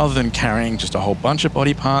rather than carrying just a whole bunch of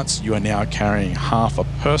body parts, you are now carrying half a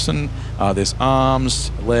person. There's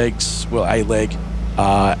arms, legs, well, a leg,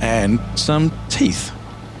 and some teeth.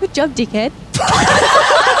 Good job, dickhead.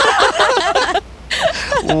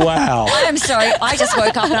 Wow. I'm sorry. I just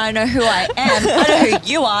woke up and I know who I am. I know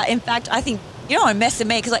who you are. In fact, I think you don't want to mess with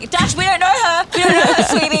me because, like, Dutch, we don't know her. We don't know her,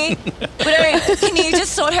 sweetie. Can you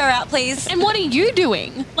just sort her out out, please. And what are you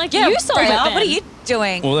doing? Like, you solve it Freya, then. what are you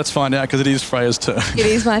doing? Well, let's find out because it is Freya's turn. It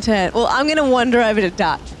is my turn. Well, I'm going to wander over to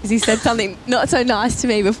Dutch because he said something not so nice to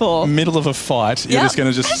me before. Middle of a fight, you're Yep. just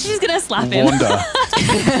going to She's going to slap him. wander.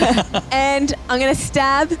 And I'm going to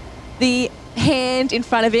stab the hand in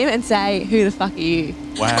front of him and say, "Who the fuck are you?"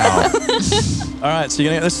 Wow. All right, so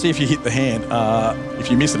let's see if you hit the hand.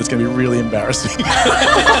 If you miss it, it's going to be really embarrassing.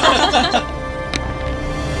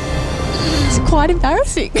 It's quite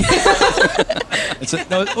embarrassing. We're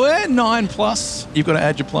 9+. You've got to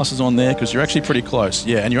add your pluses on there because you're actually pretty close.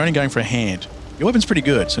 Yeah, and you're only going for a hand. Your weapon's pretty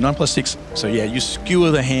good, so 9 + 6. So yeah, you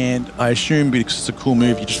skewer the hand. I assume because it's a cool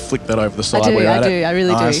move, you just flick that over the side. I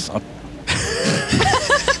really Nice. do.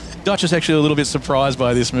 Dutch is actually a little bit surprised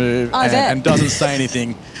by this move and doesn't say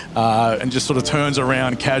anything and just sort of turns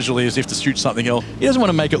around casually as if to shoot something else. He doesn't want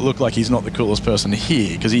to make it look like he's not the coolest person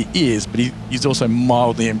here because he is, but he's also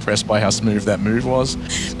mildly impressed by how smooth that move was.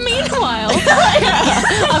 Meanwhile,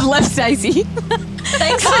 I've left Stacey.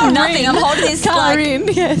 Thanks for nothing. I'm holding this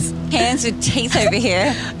Yes. hands with teeth over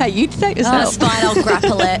here. Hey, you take Oh, yourself. it's fine. I'll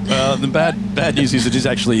grapple it. The bad news is it is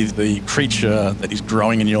actually the creature that is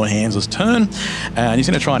growing in your hands' turn, and he's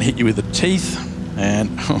going to try and hit you with the teeth.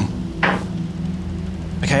 And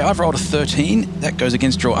okay, I've rolled a 13. That goes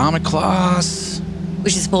against your armor class,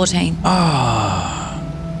 Which is 14.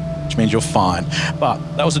 which means you're fine. But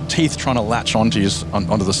that was the teeth trying to latch onto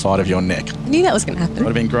the side of your neck. I knew that was going to happen. Would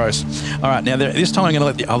have been gross. All right, now this time I'm going to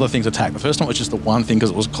let the other things attack. The first time was just the one thing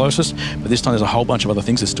because it was closest, but this time there's a whole bunch of other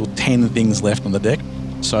things. There's still 10 things left on the deck.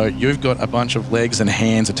 So you've got a bunch of legs and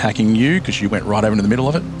hands attacking you because you went right over into the middle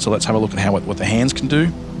of it. So let's have a look at what the hands can do.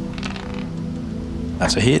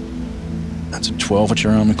 That's a hit. That's a 12 at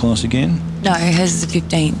your armor class again. No, hers is a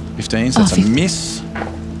 15. 15, so that's a miss.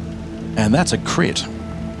 And that's a crit.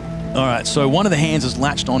 All right, so one of the hands is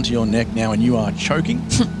latched onto your neck now and you are choking.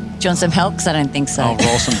 Do you want some help? Because I don't think so. I'll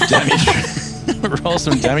roll some damage. Roll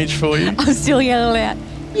some damage for you. I'm still yelling out,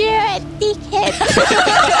 "You're a dickhead."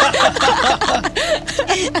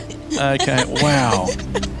 Okay, wow.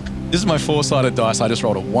 This is my 4-sided dice. I just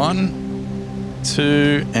rolled a 1,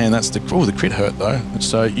 2, and that's the crit hurt though.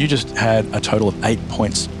 So you just had a total of 8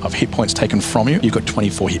 points of hit points taken from you. You've got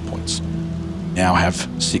 24 hit points. Now have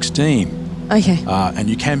 16. Okay. And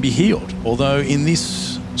you can be healed. Although in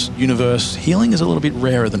this universe, healing is a little bit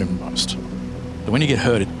rarer than in most. But when you get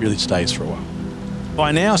hurt, it really stays for a while.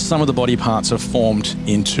 By now, some of the body parts have formed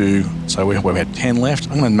into, so we had 10 left.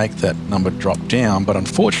 I'm going to make that number drop down, but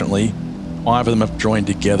unfortunately, 5 of them have joined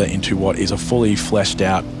together into what is a fully fleshed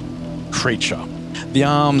out creature. The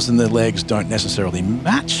arms and the legs don't necessarily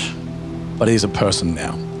match, but it is a person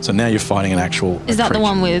now. So now you're fighting an actual is that creature. the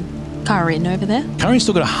one with Karin over there? Karin's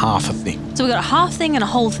still got a half a thing. So we got a half thing and a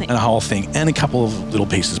whole thing. And a whole thing, and a couple of little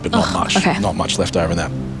pieces, but not much. okay. Not much left over in that.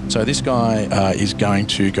 So this guy is going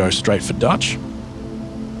to go straight for Dutch,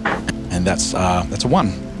 and that's a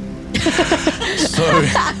 1. So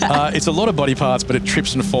it's a lot of body parts, but it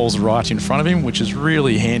trips and falls right in front of him, which is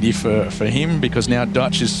really handy for him because now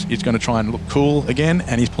Dutch is going to try and look cool again,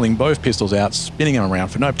 and he's pulling both pistols out, spinning them around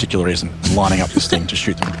for no particular reason, lining up this thing to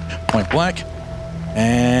shoot them point blank,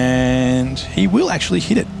 and he will actually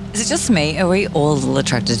hit it. Is it just me? Or are we all a little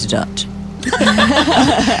attracted to Dutch?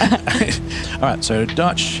 All right, so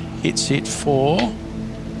Dutch hits it for,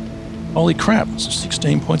 holy crap, so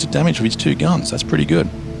 16 points of damage with his 2 guns. That's pretty good.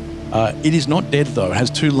 It is not dead though. It has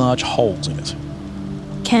 2 large holes in it.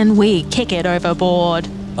 Can we kick it overboard?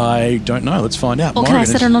 I don't know. Let's find out. Or can I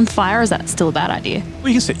Morrigan set it on fire? Or is that still a bad idea?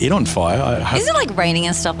 We can set it on fire. Is it like raining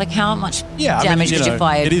and stuff? Like how much Yeah, damage I mean, would your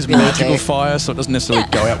fire it is really magical do? fire, so it doesn't necessarily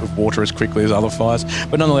go out with water as quickly as other fires.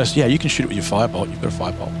 But nonetheless, yeah, you can shoot it with your firebolt. You've got a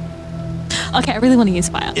firebolt. Okay, I really want to use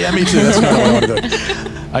fire. Yeah, me too. That's kind of what I want to do.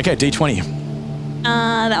 Okay, D20.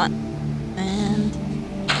 That one. And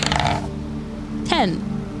 10.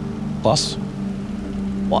 Plus.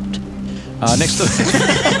 What? Next to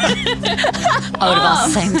I would have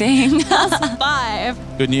asked the same thing.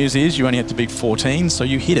 5. good news is you only have to beat 14, so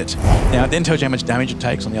you hit it. Now, it then tells you how much damage it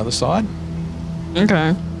takes on the other side.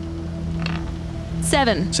 Okay.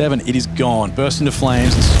 7. 7, it is gone. Bursts into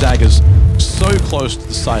flames and staggers so close to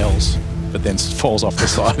the sails, but then falls off the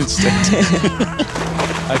side instead.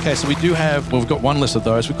 Okay, so we've got one list of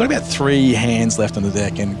those. We've got about 3 hands left on the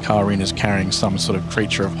deck, and Karin is carrying some sort of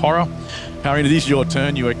creature of horror. Karin, it is your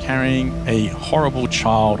turn. You are carrying a horrible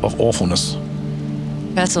child of awfulness.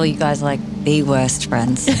 First of all, you guys are like the worst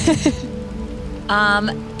friends.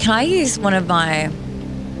 Can I use one of my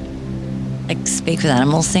speak with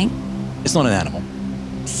animals thing? It's not an animal.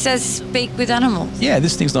 says speak with animals? Yeah,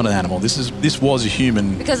 this thing's not an animal. This was a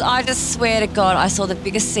human. Because I just swear to God, I saw the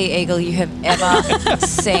biggest sea eagle you have ever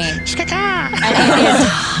seen. And it is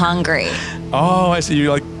hungry. Oh, I see.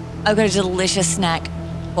 You're like, I've got a delicious snack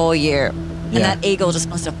for you. And Yeah. that eagle just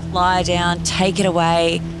wants to fly down, take it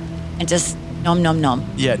away, and just nom, nom, nom.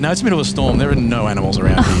 yeah, no, it's a bit of a storm. There are no animals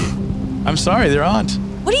around here. I'm sorry, there aren't.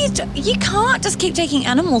 What do you do? You can't just keep taking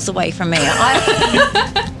animals away from me.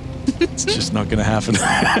 It's just not going to happen.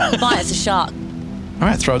 Fine, it's a shark. All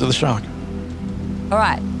right, throw it to the shark. All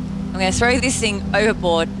right, I'm going to throw this thing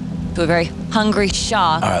overboard to a very hungry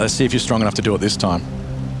shark. All right, let's see if you're strong enough to do it this time.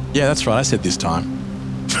 Yeah, that's right. I said this time.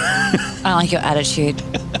 I don't like your attitude.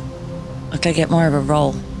 I've got to get more of a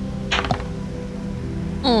roll.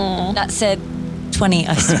 That said 20,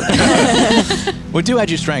 I swear. We do add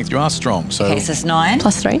your strength. You are strong. So Okay, so it's 9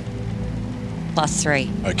 +3. plus 3.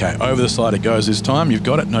 Okay, over the side it goes this time. You've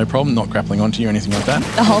got it, no problem. Not grappling onto you or anything like that.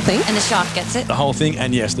 The whole thing. And the shark gets it. The whole thing,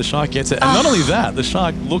 and yes, the shark gets it. And not only that, the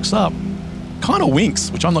shark looks up, kind of winks,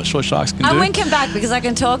 which I'm not sure sharks can do. I'm winking back because I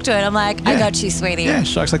can talk to it. I'm like, I Yeah. got you, sweetie. Yeah,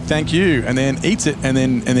 shark's like, thank you, and then eats it, and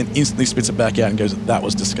then instantly spits it back out and goes, that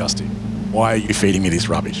was disgusting. Why are you feeding me this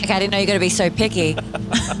rubbish? Okay, I didn't know you were going to be so picky.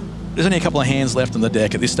 There's only a couple of hands left on the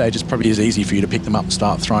deck. At this stage, it's probably as easy for you to pick them up and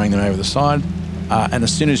start throwing them over the side. And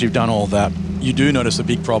as soon as you've done all that, you do notice a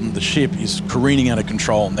big problem. The ship is careening out of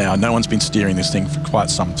control now. No one's been steering this thing for quite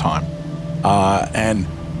some time. And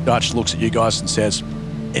Dutch looks at you guys and says,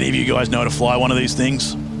 any of you guys know how to fly one of these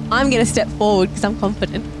things? I'm going to step forward because I'm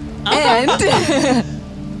confident. And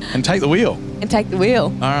And take the wheel. take the wheel.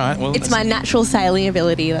 All right. Well, It's my natural sailing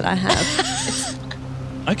ability that I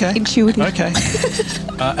have. okay. Intuitive. Okay.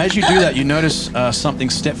 As you do that, you notice something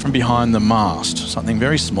step from behind the mast. Something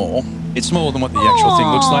very small. It's smaller than what the actual thing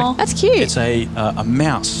looks like. That's cute. It's a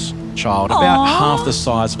mouse child, about half the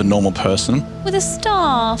size of a normal person, With a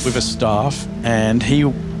staff. with a staff, and he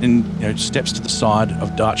steps to the side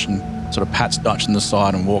of Dutch and sort of pats Dutch on the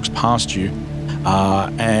side and walks past you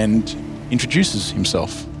and introduces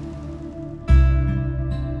himself.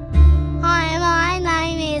 Hi, my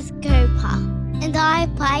name is Cooper, and I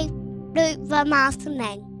play Luke the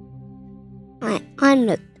Masterman. I'm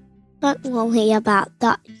Luke. Don't worry about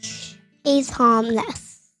Dutch. He's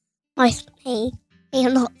harmless. Like me. He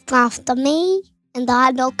looks after me, and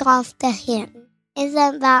I look after him.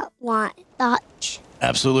 Isn't that right, Dutch?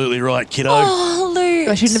 Absolutely right, kiddo. Oh, Luke.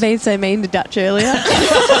 I shouldn't have been so mean to Dutch earlier.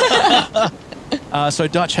 So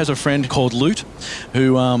Dutch has a friend called Loot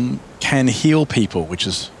who can heal people, which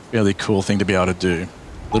is a really cool thing to be able to do.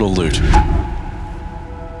 Little Loot.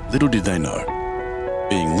 Little did they know.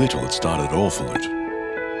 Being little, it started all for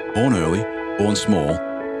Loot. Born early, born small,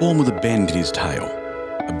 born with a bend in his tail.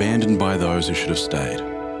 Abandoned by those who should have stayed.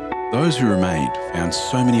 Those who remained found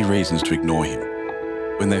so many reasons to ignore him.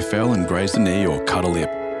 When they fell and grazed a knee or cut a lip,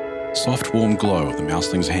 soft warm glow of the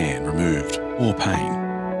mouseling's hand removed all pain.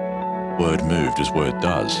 Word moved as word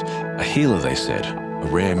does. A healer, they said, a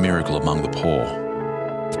rare miracle among the poor.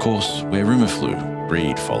 Of course, where rumour flew,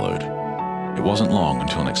 greed followed. It wasn't long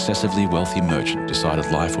until an excessively wealthy merchant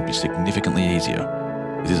decided life would be significantly easier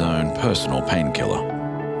with his own personal painkiller.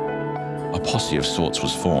 A posse of sorts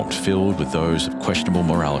was formed, filled with those of questionable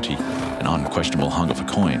morality and unquestionable hunger for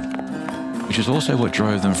coin, which is also what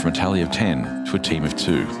drove them from a tally of 10 to a team of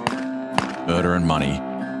 2. Murder and money,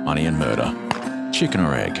 money and murder, chicken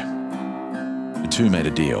or egg. The two made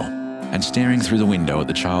a deal, and staring through the window at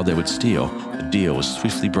the child they would steal, the deal was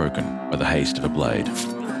swiftly broken by the haste of a blade.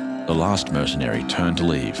 The last mercenary turned to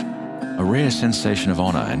leave, a rare sensation of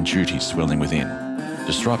honour and duty swelling within,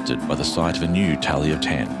 disrupted by the sight of a new tally of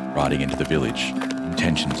 10 riding into the village,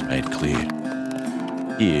 intentions made clear.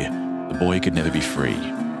 Here, the boy could never be free,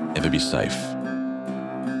 never be safe.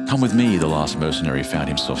 Come with me, the last mercenary found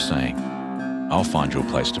himself saying. I'll find you a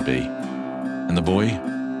place to be. And the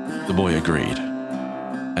boy agreed.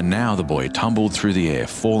 And now the boy tumbled through the air,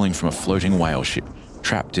 falling from a floating whale ship,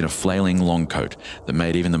 trapped in a flailing longcoat that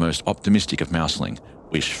made even the most optimistic of mouseling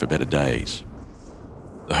wish for better days.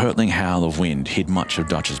 The hurtling howl of wind hid much of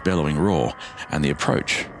Dutch's bellowing roar and the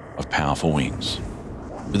approach of powerful wings.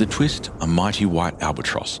 With a twist, a mighty white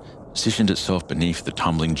albatross positioned itself beneath the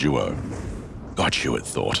tumbling duo. Got you, it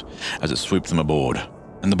thought, as it swooped them aboard,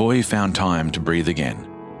 and the boy found time to breathe again,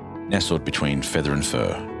 nestled between feather and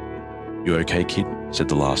fur. You okay, kid? Said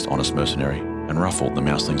the last honest mercenary, and ruffled the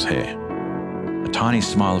mouseling's hair. A tiny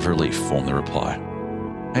smile of relief formed the reply.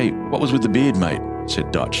 Hey, what was with the beard, mate?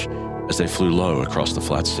 Said Dutch, as they flew low across the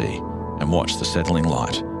flat sea and watched the settling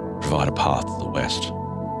light provide a path to the west.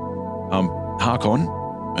 Harkon,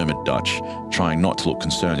 murmured Dutch, trying not to look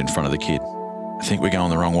concerned in front of the kid. I think we're going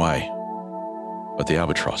the wrong way. but the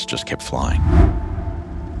albatross just kept flying.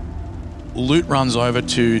 Luke runs over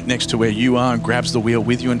to next to where you are and grabs the wheel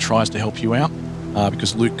with you and tries to help you out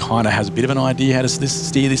because Luke kind of has a bit of an idea how to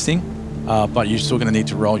steer this thing. But you're still going to need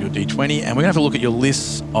to roll your D20. And we're going to have to look at your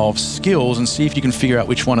lists of skills and see if you can figure out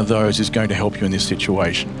which one of those is going to help you in this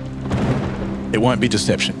situation. It won't be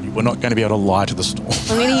deception. We're not going to be able to lie to the storm.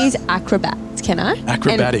 I'm going to use acrobats, can I?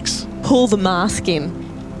 Acrobatics. And pull the mask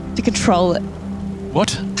in to control it.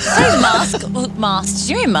 What? Say mask. Mast. Did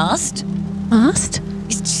you mean mast? Mast?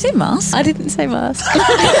 Did you say mask? I didn't say mask.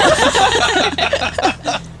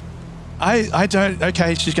 I don't.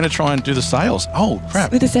 Okay, she's going to try and do the sails. Oh,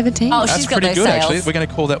 crap. With a 17. Oh, That's she's got pretty those good, sails. actually. We're going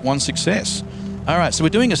to call that one success. All right, so we're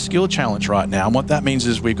doing a skill challenge right now. And what that means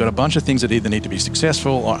is we've got a bunch of things that either need to be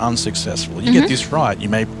successful or unsuccessful. You get this right, you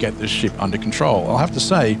may get the ship under control. I'll have to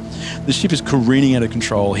say, the ship is careening out of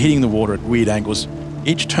control, hitting the water at weird angles.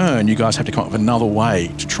 Each turn, you guys have to come up with another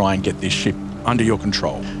way to try and get this ship under your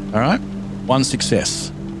control. All right? One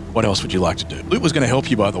success. What else would you like to do? Luke was going to help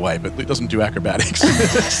you, by the way, but Luke doesn't do acrobatics.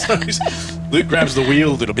 So Luke grabs the wheel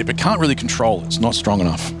a little bit, but can't really control it. It's not strong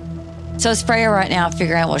enough. So is Freya right now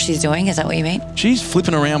figuring out what she's doing? Is that what you mean? She's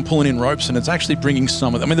flipping around, pulling in ropes, and it's actually bringing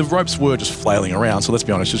some of them. I mean, the ropes were just flailing around, so let's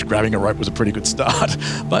be honest, just grabbing a rope was a pretty good start,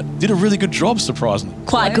 but did a really good job, surprisingly.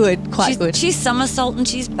 Quite good. Good. She's somersaulting,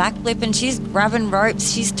 she's backflipping, she's grabbing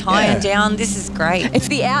ropes, she's tying down. This is great. It's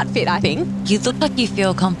the outfit, I think. You look like you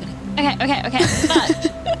feel confident. Okay.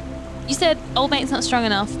 But you said old mate's not strong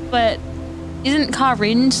enough, but isn't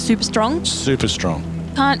Karin super strong? Super strong.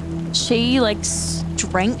 Can't she,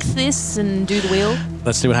 strength this and do the wheel?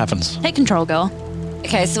 Let's see what happens. Take control, girl.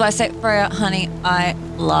 Okay, so I say, Freya, honey, I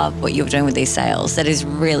love what you're doing with these sails. That is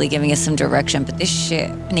really giving us some direction, but this ship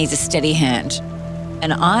needs a steady hand.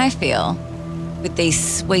 And I feel with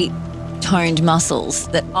these sweet toned muscles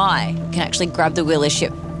that I can actually grab the wheel of the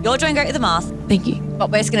ship. You're doing great with the mast. Thank you. But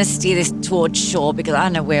we're just going to steer this towards shore because I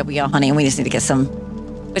don't know where we are, honey, and we just need to get some.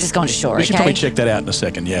 We're just going to shore, We should okay? probably check that out in a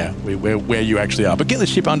second, yeah, where you actually are. But get the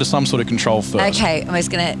ship under some sort of control first. Okay, we'll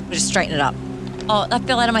just straighten it up. Oh, that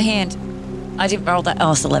fell out of my hand. I didn't roll that.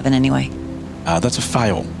 Oh, it's 11 anyway. That's a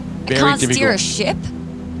fail. I can't steer a ship.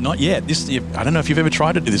 Not yet. I don't know if you've ever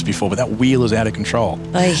tried to do this before, but that wheel is out of control.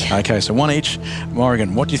 Oy. Okay, so one each.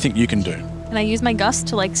 Morrigan, what do you think you can do? Can I use my gust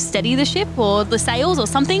to steady the ship or the sails or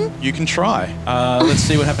something? You can try. Let's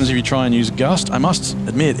see what happens if you try and use gust. I must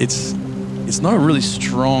admit, it's not a really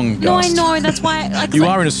strong gust. No, I know. That's why. You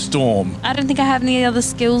are in a storm. I don't think I have any other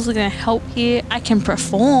skills that are going to help here. I can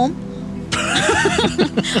perform.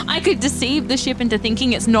 I could deceive the ship into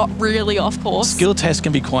thinking it's not really off course. Skill tests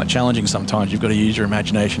can be quite challenging sometimes. You've got to use your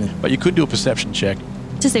imagination. But you could do a perception check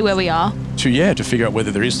To see where we are. to figure out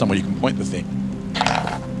whether there is somewhere you can point the thing.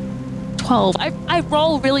 12. I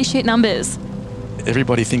roll really shit numbers.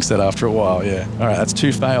 Everybody thinks that after a while, yeah. All right, that's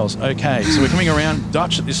 2 fails. Okay, so we're coming around.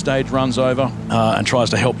 Dutch at this stage runs over and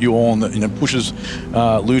tries to help you all, and pushes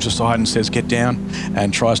Lute aside and says, "Get down,"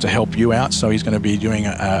 and tries to help you out. So he's going to be doing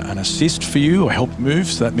an assist for you, or help move.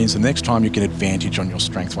 So that means the next time you get advantage on your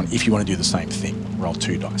strength one if you want to do the same thing. Roll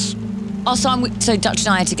 2 dice. Oh, so Dutch and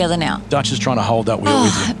I are together now. Dutch is trying to hold that wheel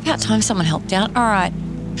with you. About time someone helped out. All right.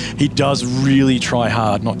 He does really try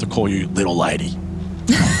hard not to call you little lady.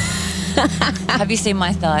 Have you seen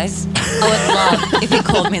my thighs? I would love if you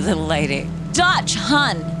called me little lady. Dutch,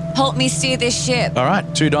 hun, help me steer this ship. All right,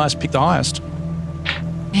 2 dice, pick the highest.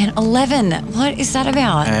 Man, 11. What is that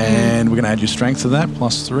about? And we're going to add your strength to that,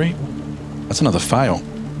 +3. That's another fail.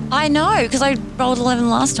 I know, because I rolled 11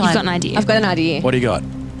 last time. You've got an idea. I've got an idea. What do you got?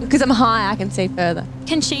 Because I'm high, I can see further.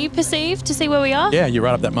 Can she perceive to see where we are? Yeah, you're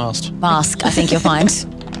right up that mast. Mask, I think you'll find.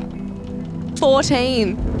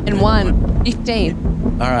 14 and 1.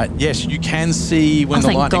 15. All right, yes, you can see when Oh, the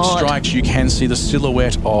thank lightning God. strikes, you can see the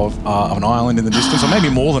silhouette of an island in the distance, or maybe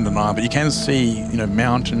more than an island, but you can see,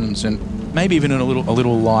 mountains and maybe even a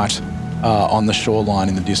little light on the shoreline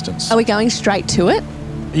in the distance. Are we going straight to it?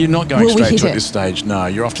 You're not going Will we straight hit to it it? at this stage, no.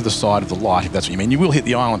 You're off to the side of the light, if that's what you mean. You will hit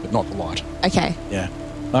the island, but not the light. Okay. Yeah.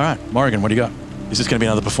 All right, Morrigan, what do you got? Is this going to be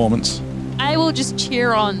another performance? I will just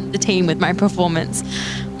cheer on the team with my performance.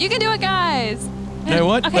 You can do it, guys. You know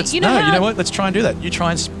what? Okay, You know what? Let's try and do that. You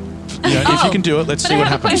try and, if you can do it, let's But see I what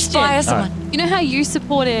have a happens. question. Inspire All someone. right. You know how you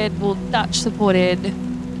Dutch supported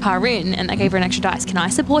Karin and I gave her an extra dice. Can I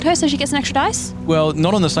support her so she gets an extra dice? Well,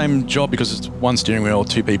 not on the same job because it's one steering wheel,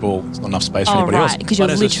 2 people. It's not enough space for Oh, anybody else. right, 'cause you're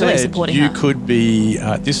But as I literally said, supporting you her. could be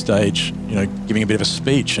at this stage, giving a bit of a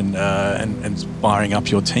speech and firing up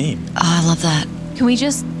your team. Oh, I love that.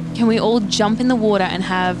 Can we all jump in the water and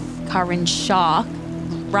have Karin's shark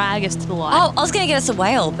drag us to the light? Oh, I was going to get us a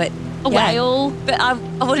whale, but A whale. But I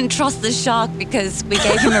wouldn't trust the shark because we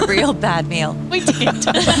gave him a real bad meal. We did.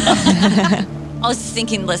 I was just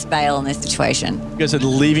thinking, let's bail in this situation. You guys are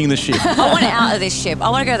leaving the ship. I want out of this ship. I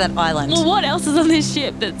want to go to that island. Well, what else is on this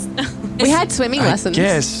ship that's... We had swimming lessons.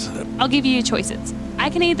 Yes. I'll give you choices. I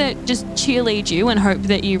can either just cheerlead you and hope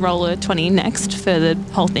that you roll a 20 next for the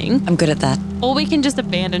whole thing, I'm good at that. or we can just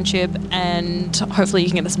abandon ship and hopefully you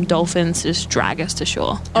can get us some dolphins to just drag us to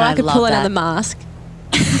shore. Or I could love pull that. another mask.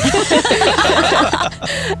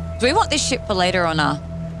 Do we want this ship for later or not?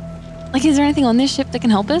 Like, is there anything on this ship that can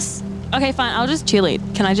help us? Okay, fine. I'll just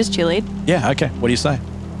cheerlead. Can I just cheerlead? Yeah, okay. What do you say?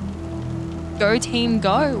 Go team,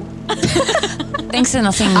 go. Thanks for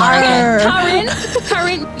nothing, Morrigan.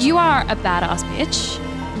 Curran, you are a badass bitch.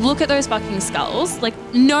 Look at those fucking skulls. Like,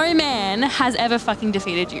 no man has ever fucking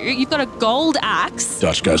defeated you. You've got a gold axe.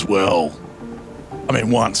 Dutch goes, well, I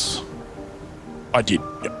mean, once I did.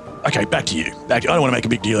 Yep. Okay, back to you. I don't want to make a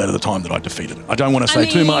big deal out of the time that I defeated it. I don't want to say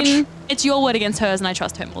too much. It's your word against hers and I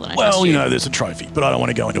trust her more than I trust Well, you. you know, there's a trophy, but I don't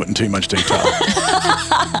want to go into it in too much detail.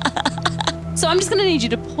 So I'm just going to need you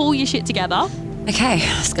to pull your shit together Okay,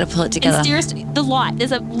 just got to pull it together. and steer us to the light.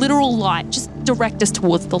 There's a literal light. Just direct us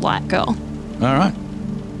towards the light, girl. All right.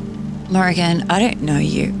 Morrigan, I don't know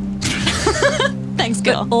you. Thanks,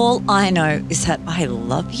 girl. But all I know is that I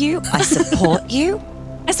love you, I support you,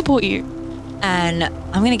 I support you. and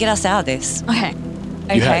I'm going to get us out of this. Okay.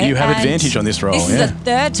 Okay? You have And advantage on this roll, This yeah. is the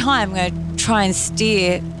third time I'm going to try and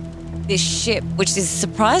steer this ship, which is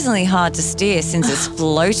surprisingly hard to steer since it's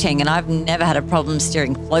floating, and I've never had a problem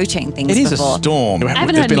steering floating things It is before. a storm. haven't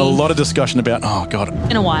There's heard been a me. lot of discussion about, oh, God.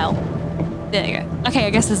 In a while. There you go. Okay, I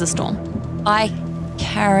guess there's a storm. I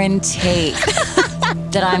guarantee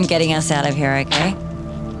that I'm getting us out of here, okay?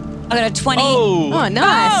 I got a 20. Oh,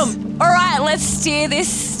 nice. Boom! All right, let's steer this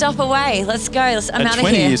stuff away. Let's go. I'm A out of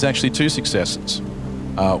 20 here. is actually 2 successes.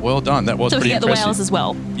 Well done. That was So we pretty get the impressive. whales as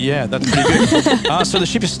well. Yeah, that's pretty good. So the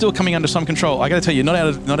ship is still coming under some control. I got to tell you, not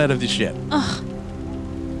out of this yet.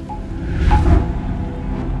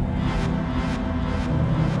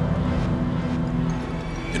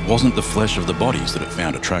 It wasn't the flesh of the bodies that it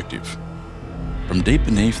found attractive. From deep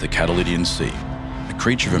beneath the Catalydian Sea, a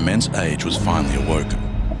creature of immense age was finally awoken.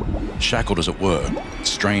 Shackled as it were, it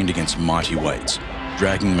strained against mighty weights,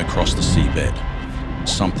 dragging them across the seabed.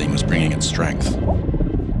 Something was bringing its strength.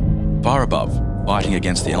 Far above, fighting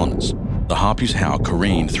against the elements, the Harpy's howl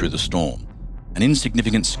careened through the storm, an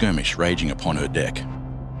insignificant skirmish raging upon her deck.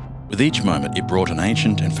 With each moment, it brought an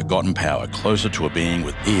ancient and forgotten power closer to a being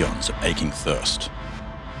with eons of aching thirst.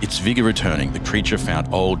 Its vigor returning, the creature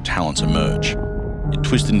found old talents emerge. It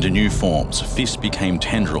twisted into new forms, fists became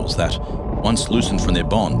tendrils that, once loosened from their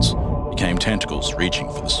bonds, became tentacles reaching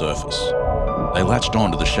for the surface. They latched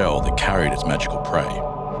onto the shell that carried its magical prey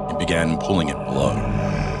and began pulling it below.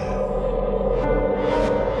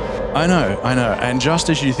 I know. And just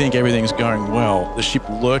as you think everything's going well, the ship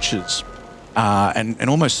lurches and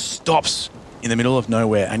almost stops in the middle of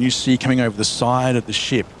nowhere, and you see coming over the side of the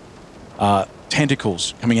ship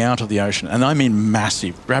tentacles coming out of the ocean, and I mean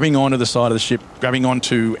massive, grabbing onto the side of the ship, grabbing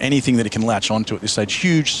onto anything that it can latch onto at this stage,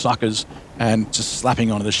 huge suckers, and just slapping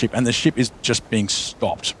onto the ship, and the ship is just being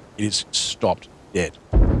stopped. It is stopped dead.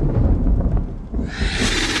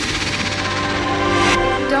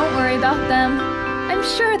 Don't worry about them. I'm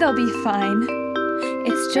sure they'll be fine.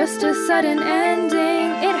 It's just a sudden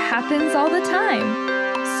ending. It happens all the time.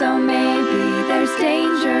 So maybe there's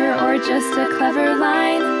danger or just a clever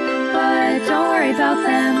line. But don't worry about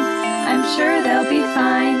them. I'm sure they'll be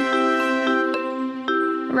fine.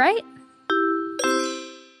 Right?